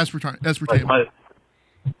 It's just aspartame. Like, my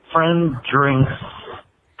friend drinks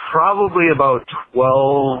probably about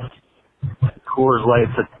 12 Coors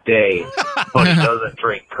Lights a day, but he doesn't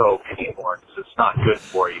drink Coke anymore because it's not good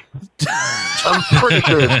for you. I'm pretty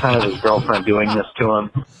sure it's kind of his girlfriend doing this to him.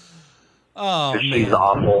 Oh, Because she's man.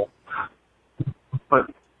 awful. But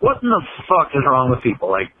what in the fuck is wrong with people?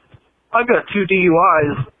 Like, I've got 2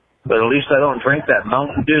 DUIs, but at least I don't drink that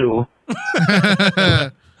Mountain Dew.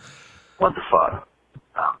 What the fuck?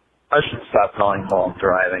 I should stop calling while I'm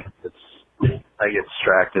driving. I get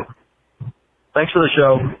distracted. Thanks for the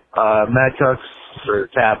show. Mad Cucks, or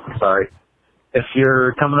Tap, sorry. If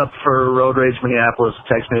you're coming up for Road Rage Minneapolis,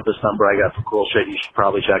 text me at this number. I got some cool shit you should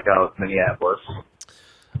probably check out in Minneapolis.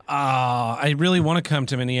 I really want to come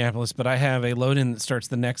to Minneapolis, but I have a load-in that starts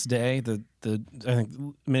the next day. I think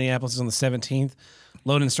Minneapolis is on the 17th.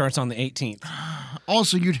 Load-in starts on the 18th.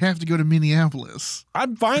 Also, you'd have to go to Minneapolis.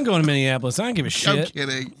 I'm fine going to Minneapolis. I don't give a I'm shit.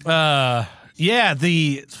 kidding. Yeah,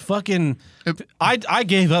 the fucking. I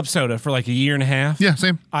gave up soda for like a year and a half. Yeah,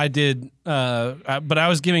 same. I did, but I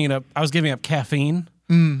was giving it up. I was giving up caffeine.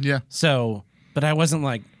 Yeah. So, but I wasn't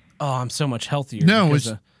like, oh, I'm so much healthier. No,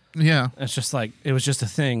 because, yeah. it's just like it was just a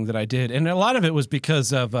thing that I did, and a lot of it was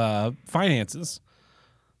because of finances.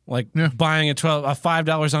 Like Yeah. buying a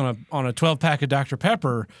 $5 on a 12-pack of Dr.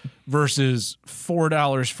 Pepper versus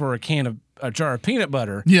 $4 for a jar of peanut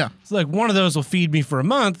butter. Yeah. It's like one of those will feed me for a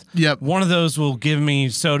month. Yep. One of those will give me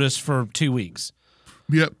sodas for 2 weeks.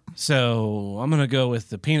 Yep. So I'm gonna go with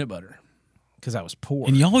the peanut butter because I was poor.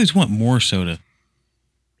 And you always want more soda.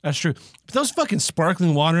 That's true. But those fucking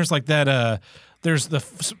sparkling waters like that. There's the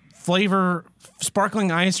flavor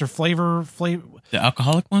sparkling ice or flavor. The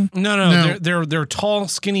alcoholic one? No. They're tall,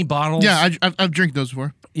 skinny bottles. Yeah, I've drank those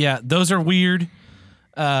before. Yeah, those are weird.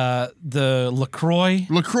 The LaCroix.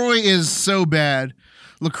 LaCroix is so bad.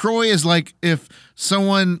 LaCroix is like if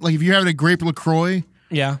you're having a grape LaCroix,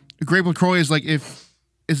 Yeah. grape LaCroix is like if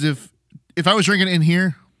I was drinking it in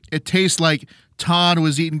here, it tastes like Todd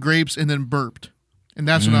was eating grapes and then burped. And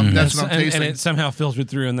that's what I'm tasting. And it somehow filtered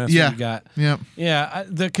through, and that's Yeah. what you got. Yeah. Yeah,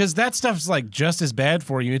 because that stuff's like just as bad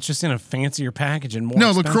for you. It's just in a fancier package and more No,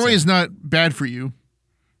 expensive. LaCroix is not bad for you.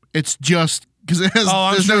 It's just because it has Oh,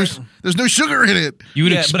 I'm there's no sugar in it. You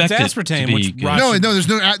would Yeah, but expect it's it aspartame, to be which good. rots- No,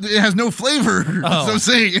 it has no flavor. That's what I'm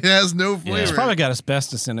saying. It has no flavor. It's probably got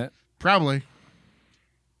asbestos in it. Probably.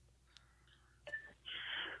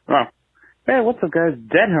 Oh. Hey, what's up, guys?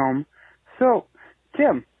 Dead Home. So,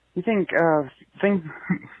 Tim, you think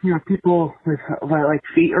people with like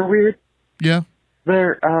feet are weird? Yeah.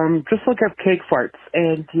 They're just look up cake farts,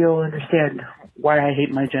 and you'll understand why I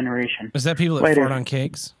hate my generation. Is that people that Later. fart on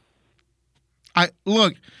cakes? I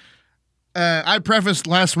prefaced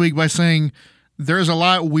last week by saying there's a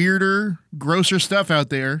lot weirder, grosser stuff out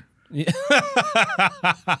there.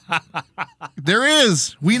 There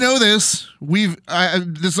is. We know this. This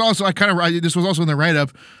was also in the write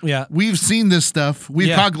up. Yeah. We've seen this stuff.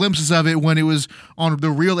 We've caught glimpses of it when it was on the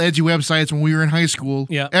real edgy websites when we were in high school.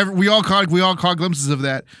 Yeah. We all caught glimpses of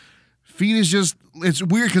that. Feet is just it's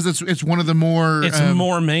weird because it's one of the more It's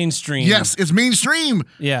more mainstream. Yes, it's mainstream.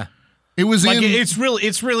 Yeah. It was Like in it's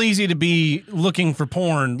real easy to be looking for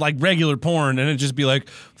porn, like regular porn, and it just be like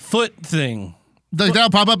foot thing. like that'll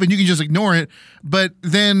pop up and you can just ignore it. But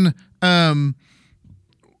then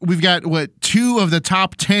we've got 2 of the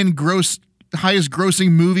top 10 highest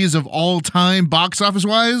grossing movies of all time, box office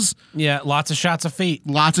wise. Yeah, lots of shots of feet.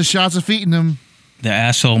 Lots of shots of feet in them. The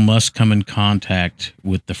asshole must come in contact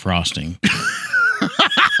with the frosting.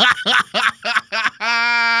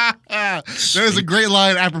 That is a great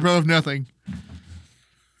line apropos of nothing.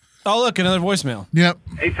 Oh, look, another voicemail. Yep.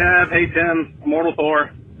 Hey, Tab. Hey, Tim. Mortal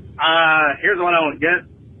Thor. Here's what I don't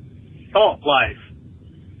get. Salt life.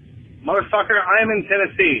 Motherfucker, I am in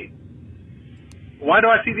Tennessee. Why do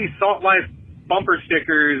I see these Salt Life bumper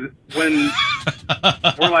stickers when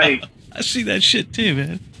we're like I see that shit too,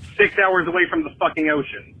 man. 6 hours away from the fucking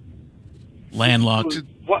ocean? Landlocked.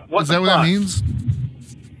 What Is that what that means?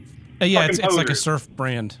 Yeah, Fucking it's like a poser. surf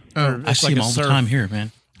brand. Oh. Or I it's see like them a all surf, the time here,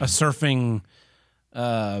 man. A surfing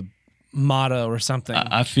motto or something.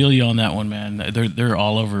 I feel you on that one, man. They're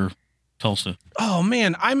all over Tulsa. Oh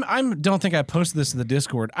man, I'm don't think I posted this in the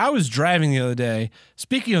Discord. I was driving the other day.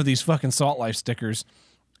 Speaking of these fucking Salt Life stickers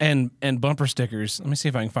and bumper stickers, let me see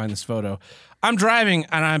if I can find this photo. I'm driving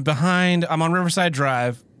and I'm on Riverside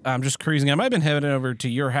Drive. I'm just cruising. I might have been heading over to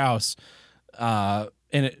your house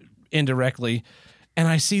indirectly, and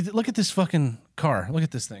I see look at this fucking car. Look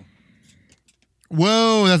at this thing.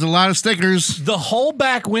 Whoa, that's a lot of stickers. The whole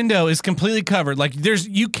back window is completely covered. Like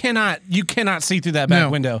you cannot see through that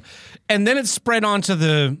back window. And then it's spread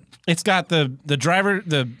onto it's got the driver,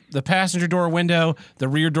 the passenger door window, the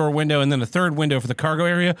rear door window, and then a third window for the cargo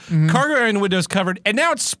area. Cargo area window is covered, and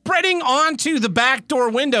now it's spreading onto the back door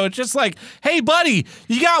window. It's just like, hey, buddy,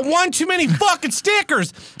 you got one too many fucking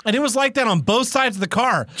stickers. And it was like that on both sides of the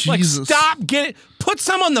car. Jesus. Like, stop, put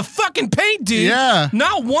some on the fucking paint, dude. Yeah.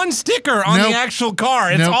 Not one sticker on Nope. the actual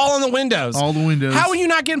car. It's Nope. all on the windows. All the windows. How are you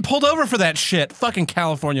not getting pulled over for that shit? Fucking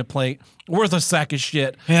California plate. Worth a sack of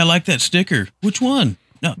shit. Hey, I like that sticker. Which one?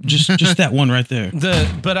 No, just that one right there.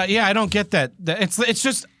 I don't get that. It's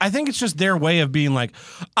just I think it's just their way of being like,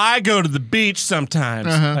 I go to the beach sometimes.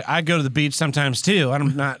 Like, I go to the beach sometimes too.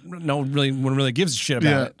 No one really gives a shit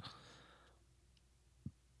about it.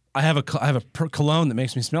 I have a cologne that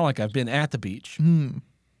makes me smell like I've been at the beach.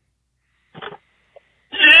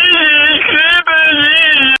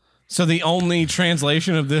 So the only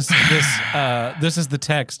translation of this is the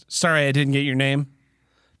text. Sorry, I didn't get your name.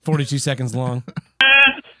 42 seconds long.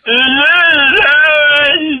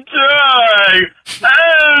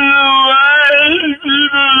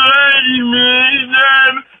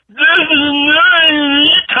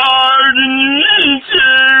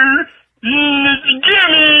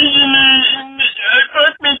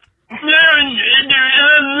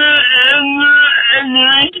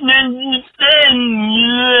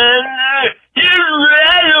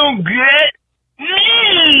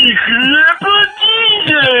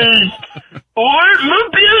 I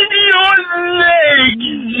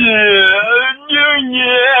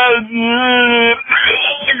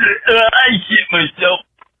shit myself.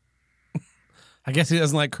 I guess he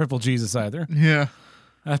doesn't like Cripple Jesus either. Yeah.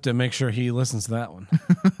 I have to make sure he listens to that one.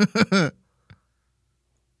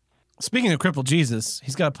 Speaking of Cripple Jesus,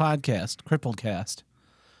 he's got a podcast, Crippledcast,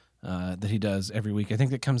 that he does every week. I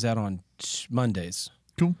think that comes out on Mondays.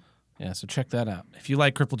 Cool. Yeah, so check that out. If you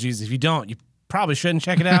like Cripple Jesus, if you don't, you probably shouldn't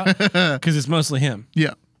check it out because it's mostly him.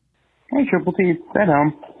 Yeah. Hey, Triple T, it's Dead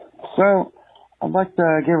Home. So, I'd like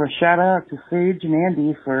to give a shout out to Sage and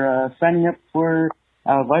Andy for signing up for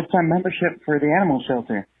a lifetime membership for the animal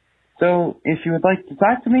shelter. So, if you would like to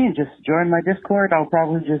talk to me and just join my Discord, I'll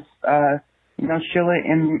probably just, chill it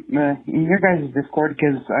in your guys' Discord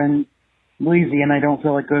because I'm lazy and I don't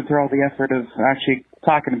feel like going through all the effort of actually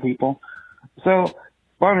talking to people. So,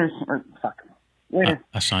 later.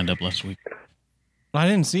 I signed up last week. I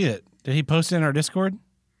didn't see it. Did he post it in our Discord?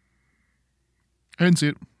 I didn't see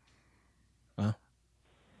it. Oh.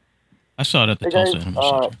 I saw it at the Tulsa Animal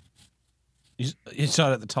Shelter. You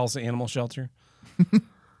saw it at the Tulsa Animal Shelter?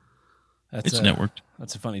 It's networked.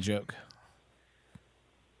 That's a funny joke.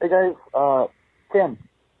 Hey guys, Tim,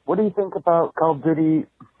 what do you think about Call of Duty,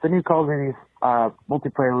 the new Call of Duty's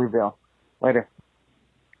multiplayer reveal? Later.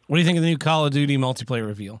 What do you think of the new Call of Duty multiplayer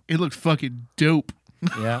reveal? It looked fucking dope.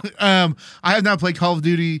 Yeah. I have not played Call of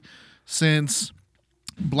Duty since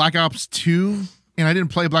Black Ops 2, and I didn't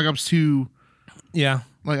play Black Ops 2. Yeah.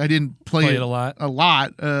 Like, I didn't play it a lot.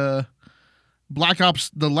 Black Ops,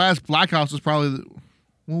 the last Black Ops was probably,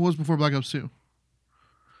 what was before Black Ops 2?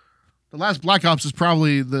 The last Black Ops is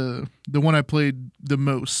probably the one I played the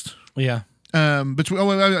most. Yeah.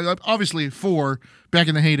 Obviously 4 back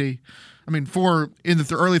in the heyday. I mean, 4 in the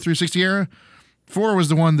early 360 era. 4 was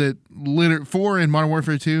the one that 4 in Modern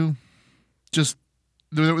Warfare 2. Just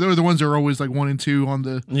they were the ones that were always like 1 and 2 on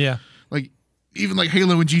the like even like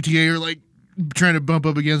Halo and GTA are like trying to bump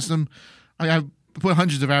up against them. I've put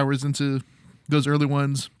hundreds of hours into those early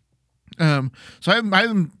ones. So I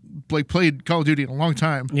haven't like played Call of Duty in a long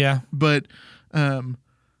time. Yeah. But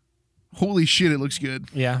holy shit, it looks good.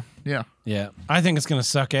 Yeah. Yeah. Yeah. I think it's going to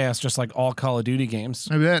suck ass just like all Call of Duty games.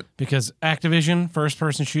 I bet. Because Activision, first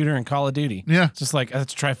person shooter, and Call of Duty. Yeah. It's just like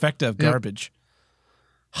that's a trifecta of garbage.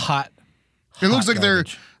 Hot. It looks like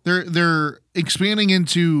garbage. they're expanding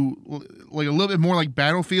into like a little bit more like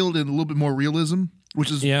Battlefield and a little bit more realism,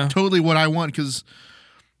 which is totally what I want because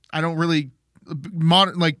I don't really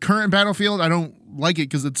modern like current Battlefield. I don't like it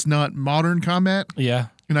because it's not modern combat. Yeah,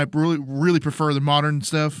 and I really prefer the modern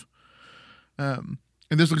stuff.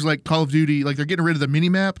 And this looks like Call of Duty. Like they're getting rid of the mini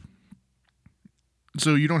map,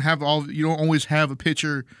 so you don't always have a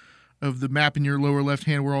picture of the map in your lower left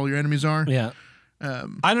hand where all your enemies are. Yeah.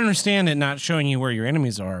 I don't understand it not showing you where your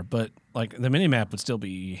enemies are, but like the minimap would still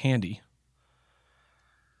be handy.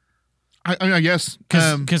 I guess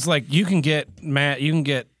because like you can get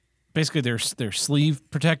basically their sleeve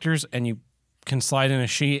protectors, and you can slide in a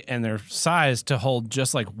sheet, and they're sized to hold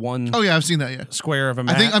just like one. Oh yeah, I've seen that. Yeah, square of a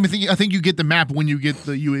map. I think you get the map when you get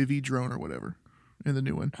the UAV drone or whatever in the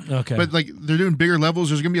new one. Okay, but like they're doing bigger levels.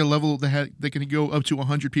 There's gonna be a level that can go up to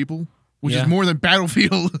 100 people. Which Yeah. is more than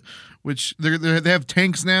Battlefield, which they have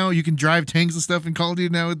tanks now. You can drive tanks and stuff in Call of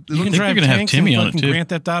Duty now. You can drive gonna have tanks Timmy in on it, fucking too. Grand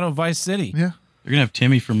Theft Auto Vice City. Yeah. They're gonna have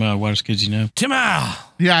Timmy from Widest Kids You Know. Timmy.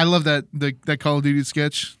 Yeah, I love that Call of Duty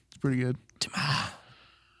sketch. It's pretty good.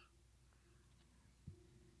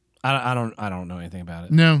 I don't know anything about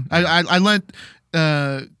it. No, I lent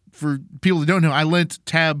for people that don't know, I lent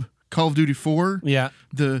Tab Call of Duty 4. Yeah.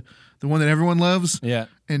 The one that everyone loves. Yeah.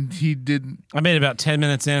 And he didn't. I made about 10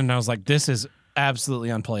 minutes in, and I was like, "This is absolutely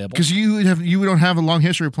unplayable." Because you don't have a long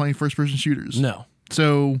history of playing first person shooters. No.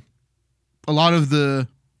 So a lot of the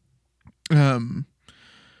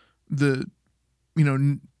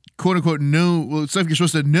quote unquote stuff you're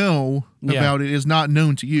supposed to know about it is not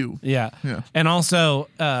known to you. Yeah. And also,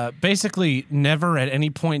 basically, never at any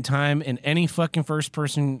point in time in any fucking first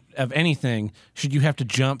person of anything should you have to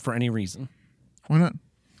jump for any reason. Why not?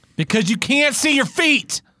 Because you can't see your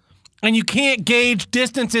feet, and you can't gauge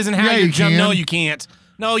distances and how you jump. can. No, you can't.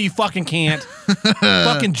 No, you fucking can't.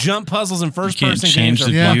 Fucking jump puzzles in first person change games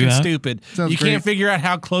are the fucking view out? stupid. Sounds you great. can't figure out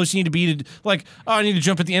how close you need to be to, like, oh, I need to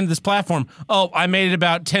jump at the end of this platform. Oh, I made it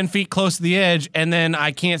about 10 feet close to the edge, and then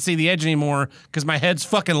I can't see the edge anymore because my head's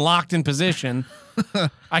fucking locked in position.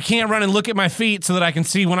 I can't run and look at my feet so that I can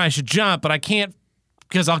see when I should jump, but I can't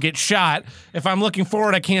because I'll get shot. If I'm looking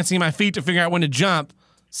forward, I can't see my feet to figure out when to jump.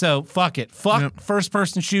 So fuck it. Fuck first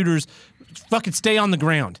person shooters. Fucking stay on the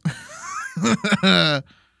ground.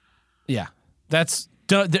 Yeah, that's.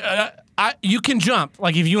 I you can jump.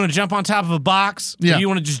 Like if you want to jump on top of a box, Yeah. if you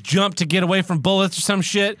want to just jump to get away from bullets or some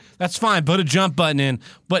shit, that's fine. Put a jump button in.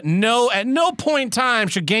 But at no point in time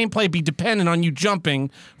should gameplay be dependent on you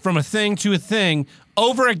jumping from a thing to a thing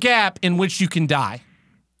over a gap in which you can die.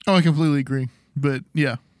 Oh, I completely agree. But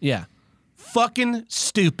yeah. Yeah. Fucking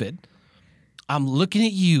stupid. I'm looking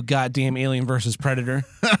at you, goddamn Alien versus Predator.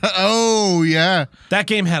 Oh, yeah. That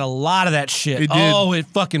game had a lot of that shit. It did. Oh, it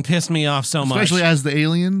fucking pissed me off so much. Especially as the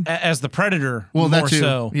alien. As the Predator, Well, more that too.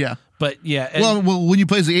 so. Yeah. But yeah. Well, when you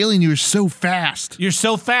play as the alien, you're so fast. You're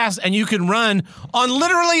so fast, and you can run on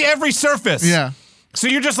literally every surface. Yeah. So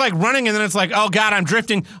you're just like running, and then it's like, oh God, I'm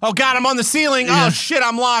drifting. Oh God, I'm on the ceiling. Yeah. Oh shit,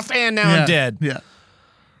 I'm lost, and now I'm dead. Yeah.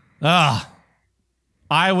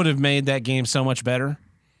 I would have made that game so much better.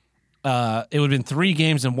 It would have been 3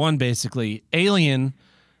 games in one, basically. Alien,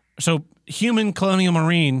 so Human Colonial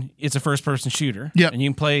Marine, it's a first-person shooter. Yeah. And you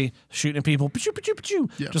can play shooting at people, pa-choo, pa-choo, pa-choo,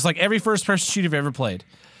 just like every first-person shooter you've ever played.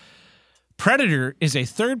 Predator is a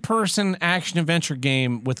third-person action-adventure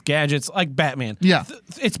game with gadgets like Batman. Yeah.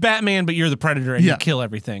 It's Batman, but you're the Predator, and you kill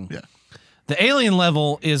everything. Yeah. The Alien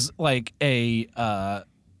level is like a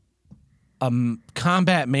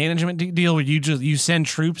combat management deal where you send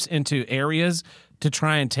troops into areas to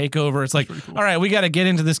try and take over. It's like, all right, we got to get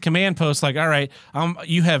into this command post. Like, all right,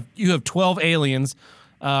 you have 12 aliens.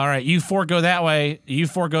 All right, you 4 go that way. You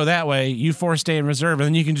 4 go that way. You 4 stay in reserve, and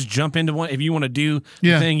then you can just jump into one if you want to do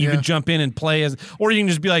the thing. You can jump in and play as, or you can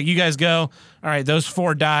just be like, you guys go. All right, those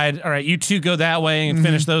 4 died. All right, you 2 go that way and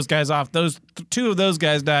finish those guys off. Those 2 of those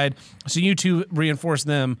guys died, so you 2 reinforce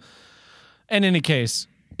them. In any case,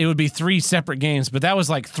 it would be 3 separate games, but that was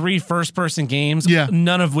like 3 first-person games,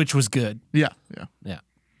 none of which was good. Yeah.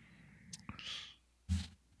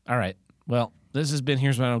 All right. Well, this has been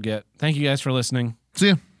Here's What I Don't Get. Thank you guys for listening. See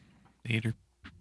ya. Later.